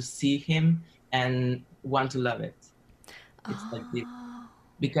want to see him and want to love it. It's like this.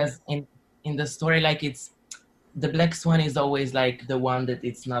 Because in the story, like it's the black swan is always like the one that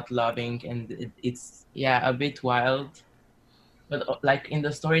it's not loving, and it's yeah, a bit wild. But like in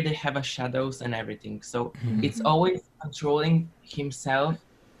the story, they have a shadows and everything, so it's always controlling himself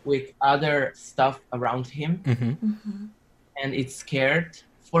with other stuff around him, and it's scared.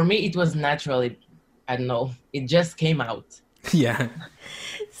 For me, it was naturally, I don't know, it just came out. Yeah.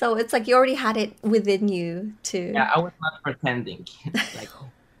 so it's like you already had it within you too. Yeah, I was not pretending. Like,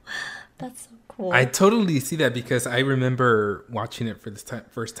 That's so cool. I totally see that because I remember watching it for the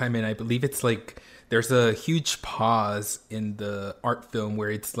first time, and I believe it's like there's a huge pause in the art film where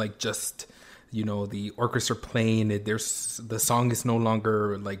it's like just, you know, the orchestra playing it. There's the song is no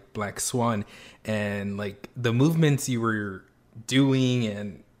longer like Black Swan, and like the movements you were doing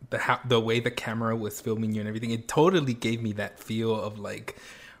and the way the camera was filming you and everything, it totally gave me that feel of like,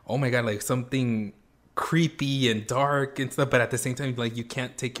 oh my God, like something creepy and dark and stuff, but at the same time, like you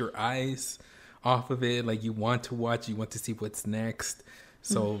can't take your eyes off of it. Like you want to watch, you want to see what's next.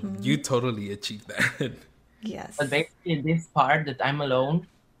 So you totally achieved that. Yes. but basically, this part that I'm alone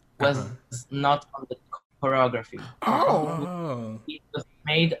was not on the choreography. Oh. It was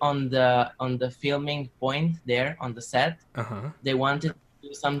made on the filming point there on the set. They wanted to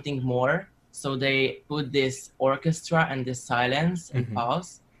do something more, so they put this orchestra and this silence and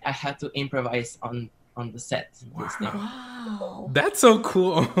pause. I had to improvise on the set. This thing. Wow. That's so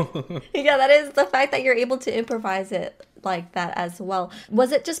cool. Yeah, that is the fact that you're able to improvise it like that as well.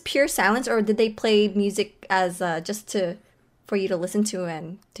 Was it just pure silence, or did they play music as just for you to listen to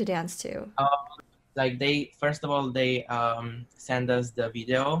and to dance to? Like they first of all they send us the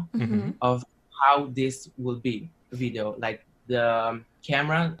video of how this will be video. Like the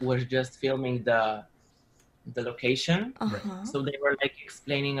camera was just filming the location, so they were like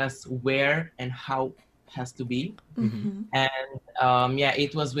explaining us where and how has to be. And yeah,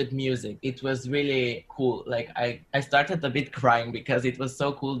 it was with music. It was really cool. Like I started a bit crying because it was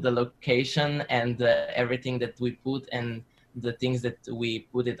so cool, the location and everything that we put and the things that we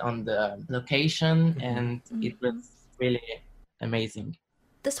put it on the location, and it was really amazing.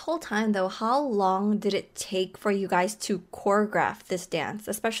 This whole time, though, how long did it take for you guys to choreograph this dance,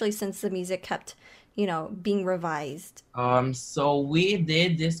 especially since the music kept, being revised? So we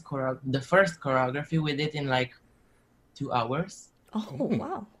did this the first choreography we did in like 2 hours. Oh,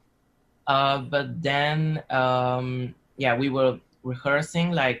 wow. But then yeah, we were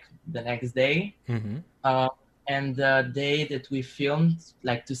rehearsing like the next day. And the day that we filmed,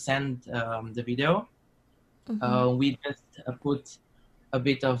 like to send the video, we just put a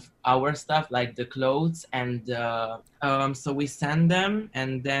bit of our stuff, like the clothes, and so we sent them,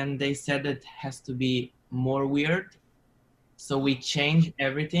 and then they said it has to be more weird. So we changed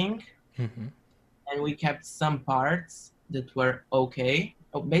everything, and we kept some parts that were okay.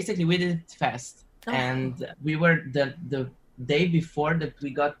 Basically, we did it fast, and we were the day before that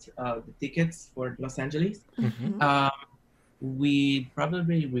we got the tickets for Los Angeles. We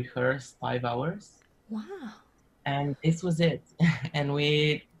probably rehearsed 5 hours. Wow. And this was it. And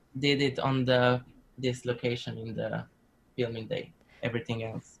we did it on the this location in the filming day. Everything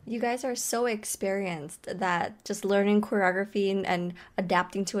else. You guys are so experienced that just learning choreography and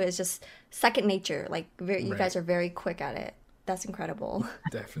adapting to it is just second nature. Like you guys are very quick at it. That's incredible.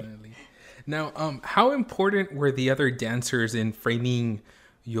 Definitely. Now, how important were the other dancers in framing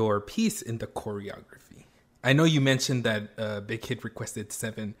your piece in the choreography? I know you mentioned that Big Hit requested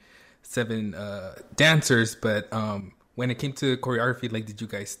seven dancers, but when it came to choreography, like, did you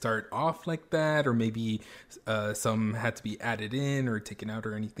guys start off like that, or maybe some had to be added in or taken out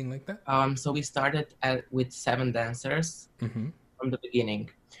or anything like that? So we started with 7 dancers from the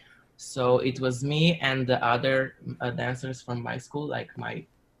beginning. So it was me and the other dancers from my school, like my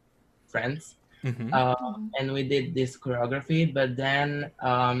friends. And we did this choreography. But then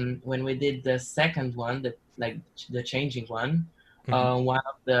when we did the second one, the changing one, one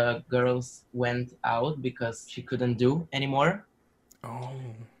of the girls went out because she couldn't do anymore.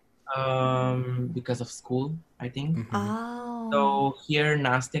 Because of school, I think. So here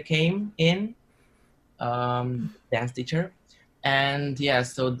Nastya came in, dance teacher. And yeah,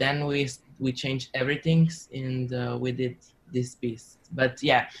 so then we changed everything and we did this piece. But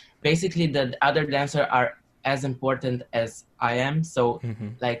yeah, basically the other dancers are as important as I am. So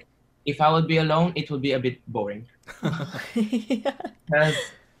like, if I would be alone, it would be a bit boring. Because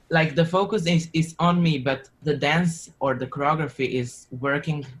like the focus is on me, but the dance or the choreography is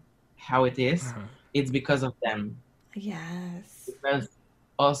working how it is. It's because of them. Yes. Because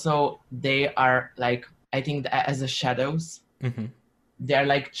also they are like, I think as a shadows, they're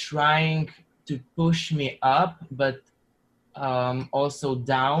like trying to push me up, but also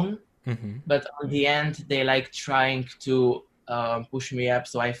down. But on the end, they like trying to push me up,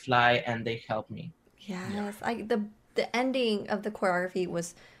 so I fly and they help me. Yes, the ending of the choreography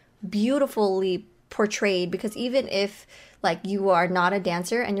was beautifully portrayed, because even if like you are not a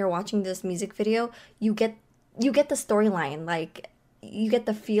dancer and you're watching this music video, you get the storyline, like you get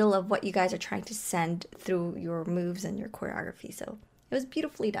the feel of what you guys are trying to send through your moves and your choreography. So it was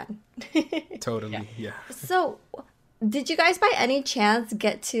beautifully done. Totally, yeah. So did you guys by any chance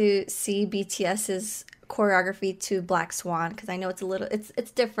get to see BTS's choreography to Black Swan? Because I know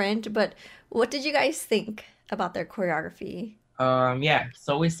it's different, but what did you guys think about their choreography? Yeah,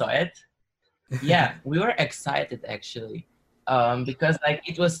 so we saw it. Yeah, we were excited actually, because like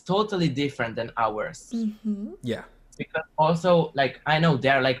it was totally different than ours. Yeah. Because also like I know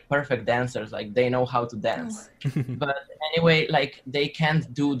they're like perfect dancers, like they know how to dance. But anyway, like they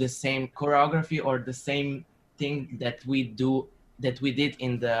can't do the same choreography or the same thing that we did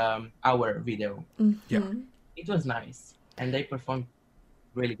in the our video. Yeah. It was nice and they performed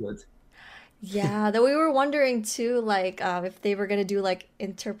really good. Yeah, that we were wondering too, like if they were gonna do like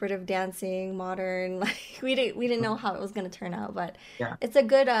interpretive dancing, modern. Like we didn't know how it was gonna turn out, but Yeah. it's a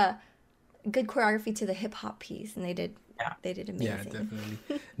good choreography to the hip hop piece, and they did amazing. Yeah,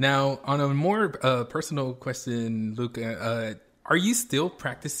 definitely. Now, on a more personal question, Luka, are you still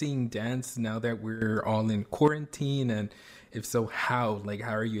practicing dance now that we're all in quarantine? And if so, how? Like,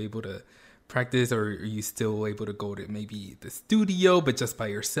 how are you able to practice, or are you still able to go to maybe the studio, but just by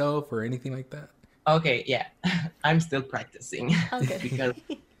yourself or anything like that? Okay, yeah, I'm still practicing. Okay. Because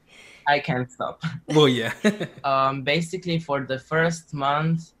I can't stop. Well, yeah. Basically, for the first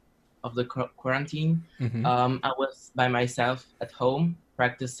month of the quarantine, I was by myself at home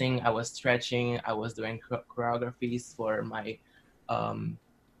practicing. I was stretching. I was doing choreographies for my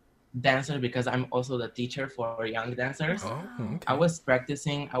dancer, because I'm also the teacher for young dancers. Oh, okay. I was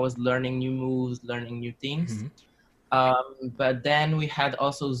practicing. I was learning new moves, learning new things. But then we had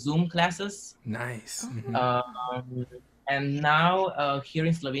also Zoom classes. Nice. And now here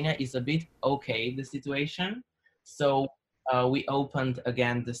in Slovenia is a bit okay, the situation. So we opened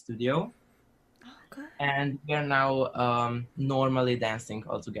again the studio. Okay. And we are now normally dancing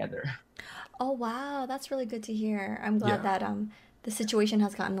all together. Oh wow, that's really good to hear. I'm glad that the situation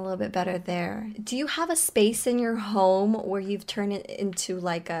has gotten a little bit better there. Do you have a space in your home where you've turned it into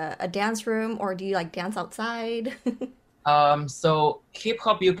like a dance room, or do you like dance outside? So hip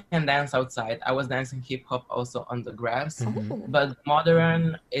hop, you can dance outside. I was dancing hip hop also on the grass. But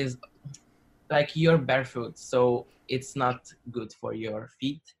modern is like you're barefoot, so it's not good for your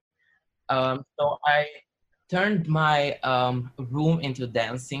feet. So I turned my room into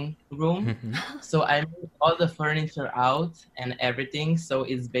dancing room. So I moved all the furniture out and everything, so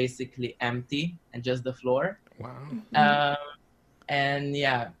it's basically empty and just the floor. Wow. And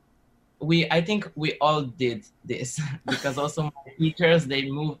yeah, I think we all did this because also my teachers, they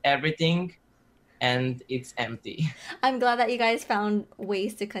move everything and it's empty. I'm glad that you guys found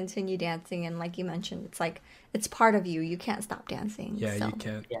ways to continue dancing, and like you mentioned, it's like it's part of you. You can't stop dancing. Yeah, so. you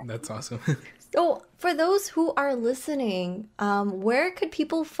can't. Yeah. That's awesome. So, for those who are listening, where could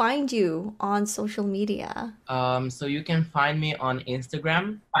people find you on social media? So you can find me on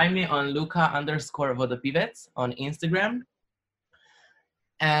Instagram. Find me on Luka_Vodopivec on Instagram.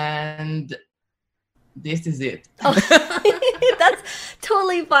 And this is it. Oh, that's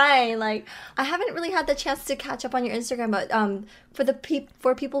totally fine. Like, I haven't really had the chance to catch up on your Instagram, but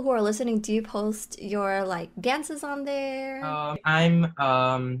for people who are listening, do you post your like dances on there?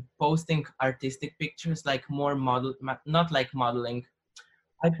 I'm posting artistic pictures, like more not like modeling.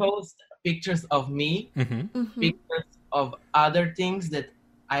 I post pictures of me, pictures of other things that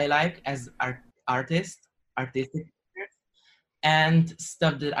I like as artistic pictures, and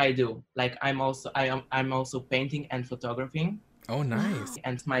stuff that I do. Like I'm also painting and photographing. Oh, nice.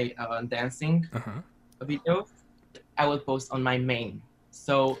 And my dancing videos, I will post on my main.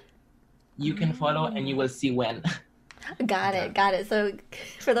 So you can follow and you will see when. Got it. So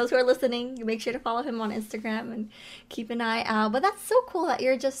for those who are listening, make sure to follow him on Instagram and keep an eye out. But that's so cool that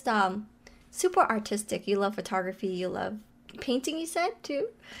you're just super artistic. You love photography. You love painting, you said, too?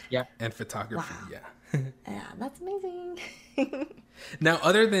 Yeah. And photography, Wow. yeah. Yeah, that's amazing. Now,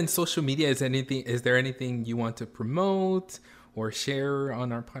 other than social media, is there anything you want to promote or share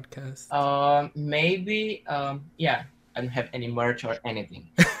on our podcast? Maybe, yeah, I don't have any merch or anything.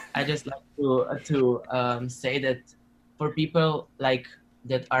 I just like to say that for people like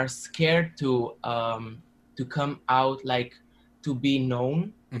that are scared to come out, like to be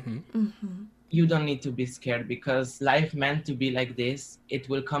known, you don't need to be scared, because life meant to be like this. It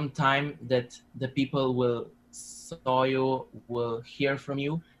will come time that the people will saw you, will hear from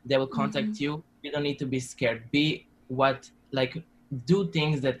you, they will contact you. You don't need to be scared. Do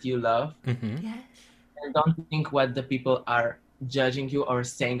things that you love. Yes. And don't think what the people are judging you or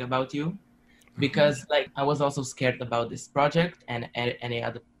saying about you, because like I was also scared about this project and any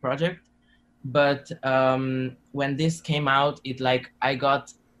other project, but when this came out, it like I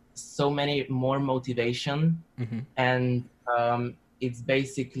got so many more motivation, and it's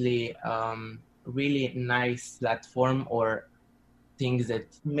basically really nice platform or things that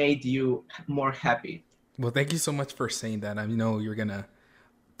made you more happy. Well, thank you so much for saying that. I know you're gonna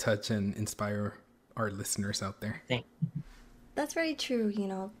touch and inspire our listeners out there. Thank you. That's very true.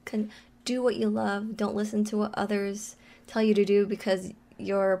 Do what you love. Don't listen to what others tell you to do, because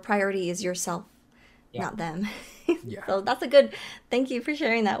your priority is yourself, not them. Yeah. So that's a good, thank you for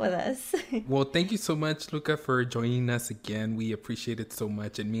sharing that with us. Well, thank you so much, Luka, for joining us again. We appreciate it so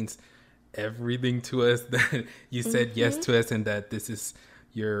much. It means everything to us that you said yes to us, and that this is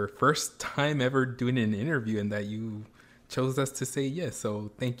your first time ever doing an interview, and that you chose us to say yes. So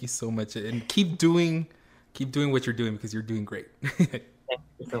thank you so much, and keep doing what you're doing, because you're doing great. Thank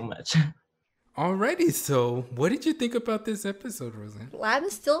you so much. Alrighty, so what did you think about this episode, Roseanne? Well, I'm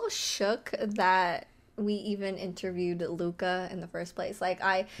still shook that we even interviewed Luka in the first place.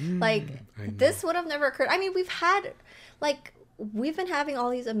 This would have never occurred. I mean, we've been having all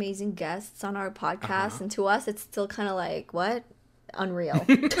these amazing guests on our podcast, and to us, it's still kind of like, what? Unreal.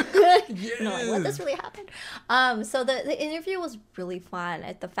 Yes. What, this really happened? So the interview was really fun.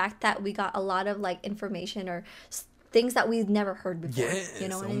 The fact that we got a lot of like information or things that we've never heard before. Yes. You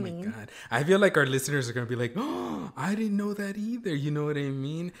know what I mean? My God. I feel like our listeners are going to be like, oh, I didn't know that either. You know what I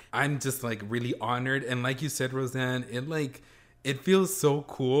mean? I'm just like really honored. And like you said, Roseanne, it feels so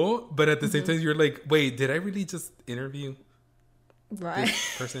cool. But at the same time, you're like, wait, did I really just interview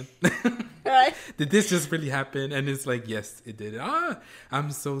this person? Right. Did this just really happen? And it's like, yes, it did.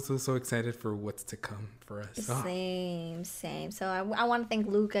 I'm so excited for what's to come for us. Same. So I want to thank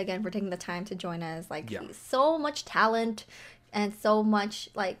Luka again for taking the time to join us. He's so much talent and so much,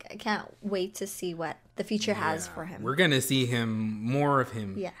 I can't wait to see what the future has for him. We're going to see more of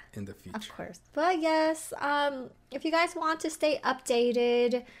him in the future. Of course. But yes, if you guys want to stay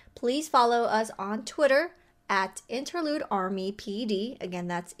updated, please follow us on Twitter at Interlude Army PD. Again,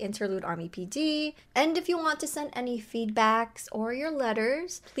 that's Interlude Army PD. And if you want to send any feedbacks or your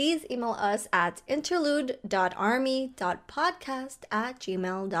letters, please email us at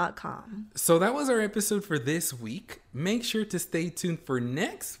interlude.army.podcast@gmail.com. So that was our episode for this week. Make sure to stay tuned for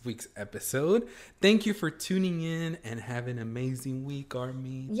next week's episode. Thank you for tuning in, and have an amazing week,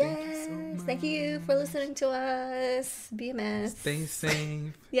 Army. Yes. Thank you for listening to us. Be a mess. Stay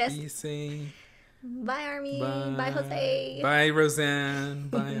safe. Yes. Be safe. Bye, Army. Bye, Jose. Bye, Roseanne.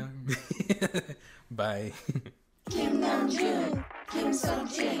 Bye, Army. Bye. Kim Namjoon, Kim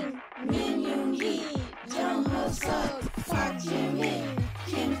Seokjin, Min Yoongi, Jung Ho Suk, Park Jimin,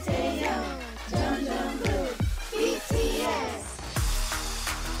 Kim Taeyoung, Jung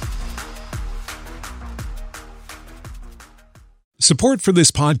Support for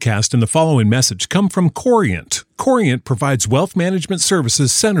this podcast and the following message come from Corient. Corient provides wealth management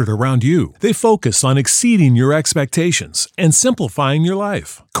services centered around you. They focus on exceeding your expectations and simplifying your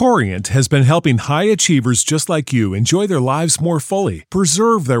life. Corient has been helping high achievers just like you enjoy their lives more fully,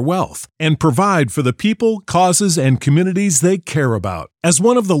 preserve their wealth, and provide for the people, causes, and communities they care about. As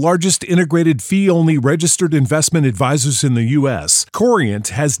one of the largest integrated fee-only registered investment advisors in the U.S., Corient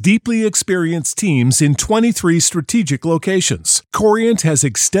has deeply experienced teams in 23 strategic locations. Corient has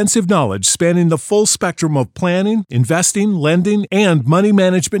extensive knowledge spanning the full spectrum of planning, investing, lending, and money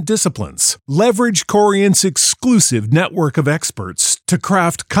management disciplines. Leverage Corient's exclusive network of experts to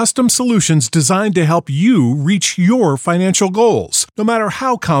craft custom solutions designed to help you reach your financial goals, no matter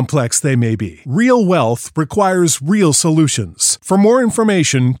how complex they may be. Real wealth requires real solutions. For more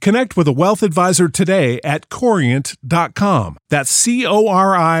information, connect with a wealth advisor today at Corient.com. That's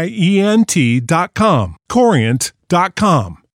Corient.com. Corient.com.